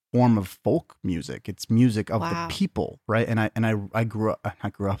form of folk music. It's music of the people, right? And I grew up.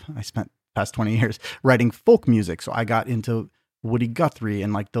 I spent the past 20 years writing folk music, so I got into Woody Guthrie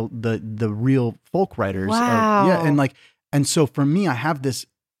and like the real folk writers. Wow. And so for me, I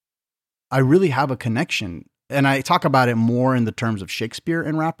really have a connection, and I talk about it more in the terms of Shakespeare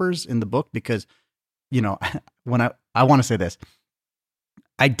and rappers in the book, because when I want to say this,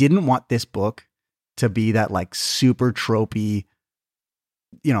 I didn't want this book to be that like super tropey,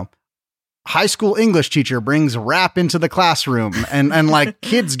 high school English teacher brings rap into the classroom and like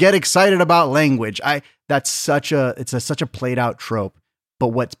kids get excited about language. It's such a played out trope. But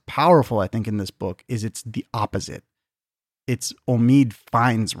what's powerful, I think, in this book is it's the opposite. It's Omid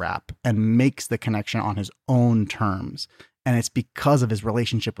finds rap and makes the connection on his own terms. And it's because of his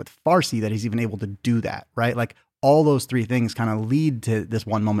relationship with Farsi that he's even able to do that, right? Like, all those three things kind of lead to this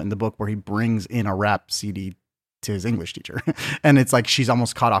one moment in the book where he brings in a rap CD to his English teacher. And it's like, she's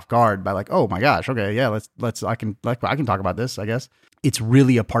almost caught off guard by like, oh my gosh, okay, yeah, I can talk about this, I guess. It's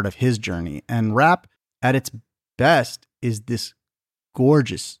really a part of his journey. And rap at its best is this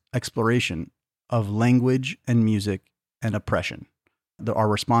gorgeous exploration of language and music and oppression. Our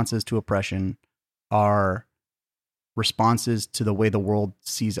responses to oppression are responses to the way the world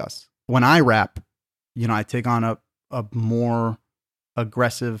sees us. When I rap, I take on a more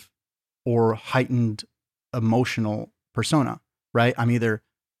aggressive or heightened emotional persona, right? I'm either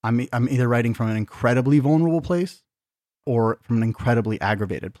writing from an incredibly vulnerable place or from an incredibly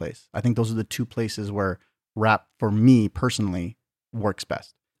aggravated place. I think those are the two places where rap, for me personally, works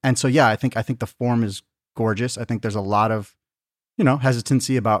best. And so, yeah, I think the form is gorgeous. I think there's a lot of,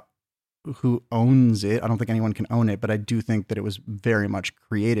 hesitancy about who owns it. I don't think anyone can own it, but I do think that it was very much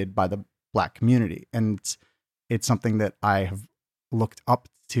created by the Black community. And it's something that I have looked up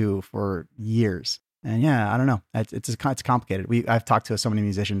to for years. And yeah, I don't know. It's complicated. I've talked to so many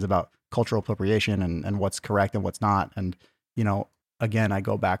musicians about cultural appropriation and what's correct and what's not. And, again, I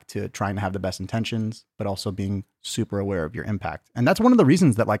go back to trying to have the best intentions, but also being super aware of your impact. And that's one of the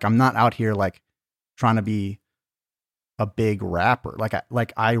reasons that like, I'm not out here like trying to be a big rapper.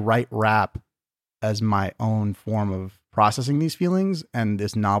 Like I write rap as my own form of processing these feelings. And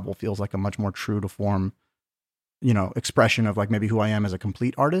this novel feels like a much more true to form, expression of like maybe who I am as a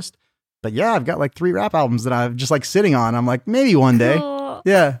complete artist. But yeah, I've got like 3 rap albums that I'm just like sitting on. I'm like, maybe one day. Cool.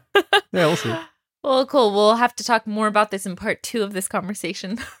 Yeah. Yeah, we'll see. Well, cool. We'll have to talk more about this in part 2 of this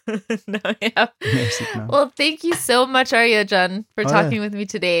conversation. Well, thank you so much, Arya Can, for talking with me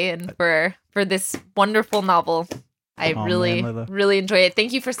today and for this wonderful novel. I really enjoy it.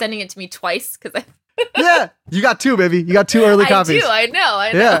 Thank you for sending it to me twice, because yeah, you got 2, baby. You got 2 early copies. I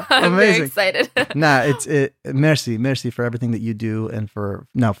know. Yeah, I'm amazing. very excited. Merci for everything that you do and for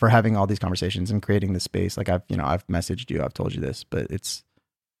having all these conversations and creating this space. Like I've messaged you, I've told you this, but it's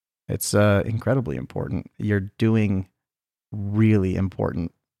incredibly important. You're doing really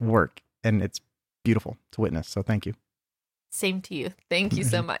important work, and it's beautiful to witness. So thank you. Same to you. Thank you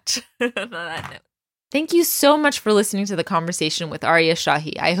so much. On that note. Thank you so much for listening to the conversation with Arya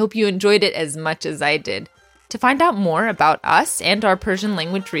Shahi. I hope you enjoyed it as much as I did. To find out more about us and our Persian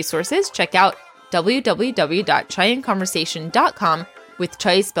language resources, check out www.chaiandconversation.com with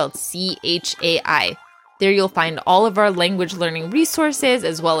chai spelled C-H-A-I. There you'll find all of our language learning resources,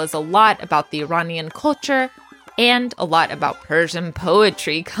 as well as a lot about the Iranian culture and a lot about Persian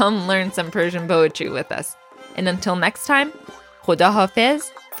poetry. Come learn some Persian poetry with us. And until next time, Khuda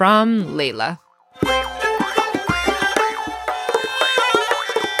Hafiz from Layla.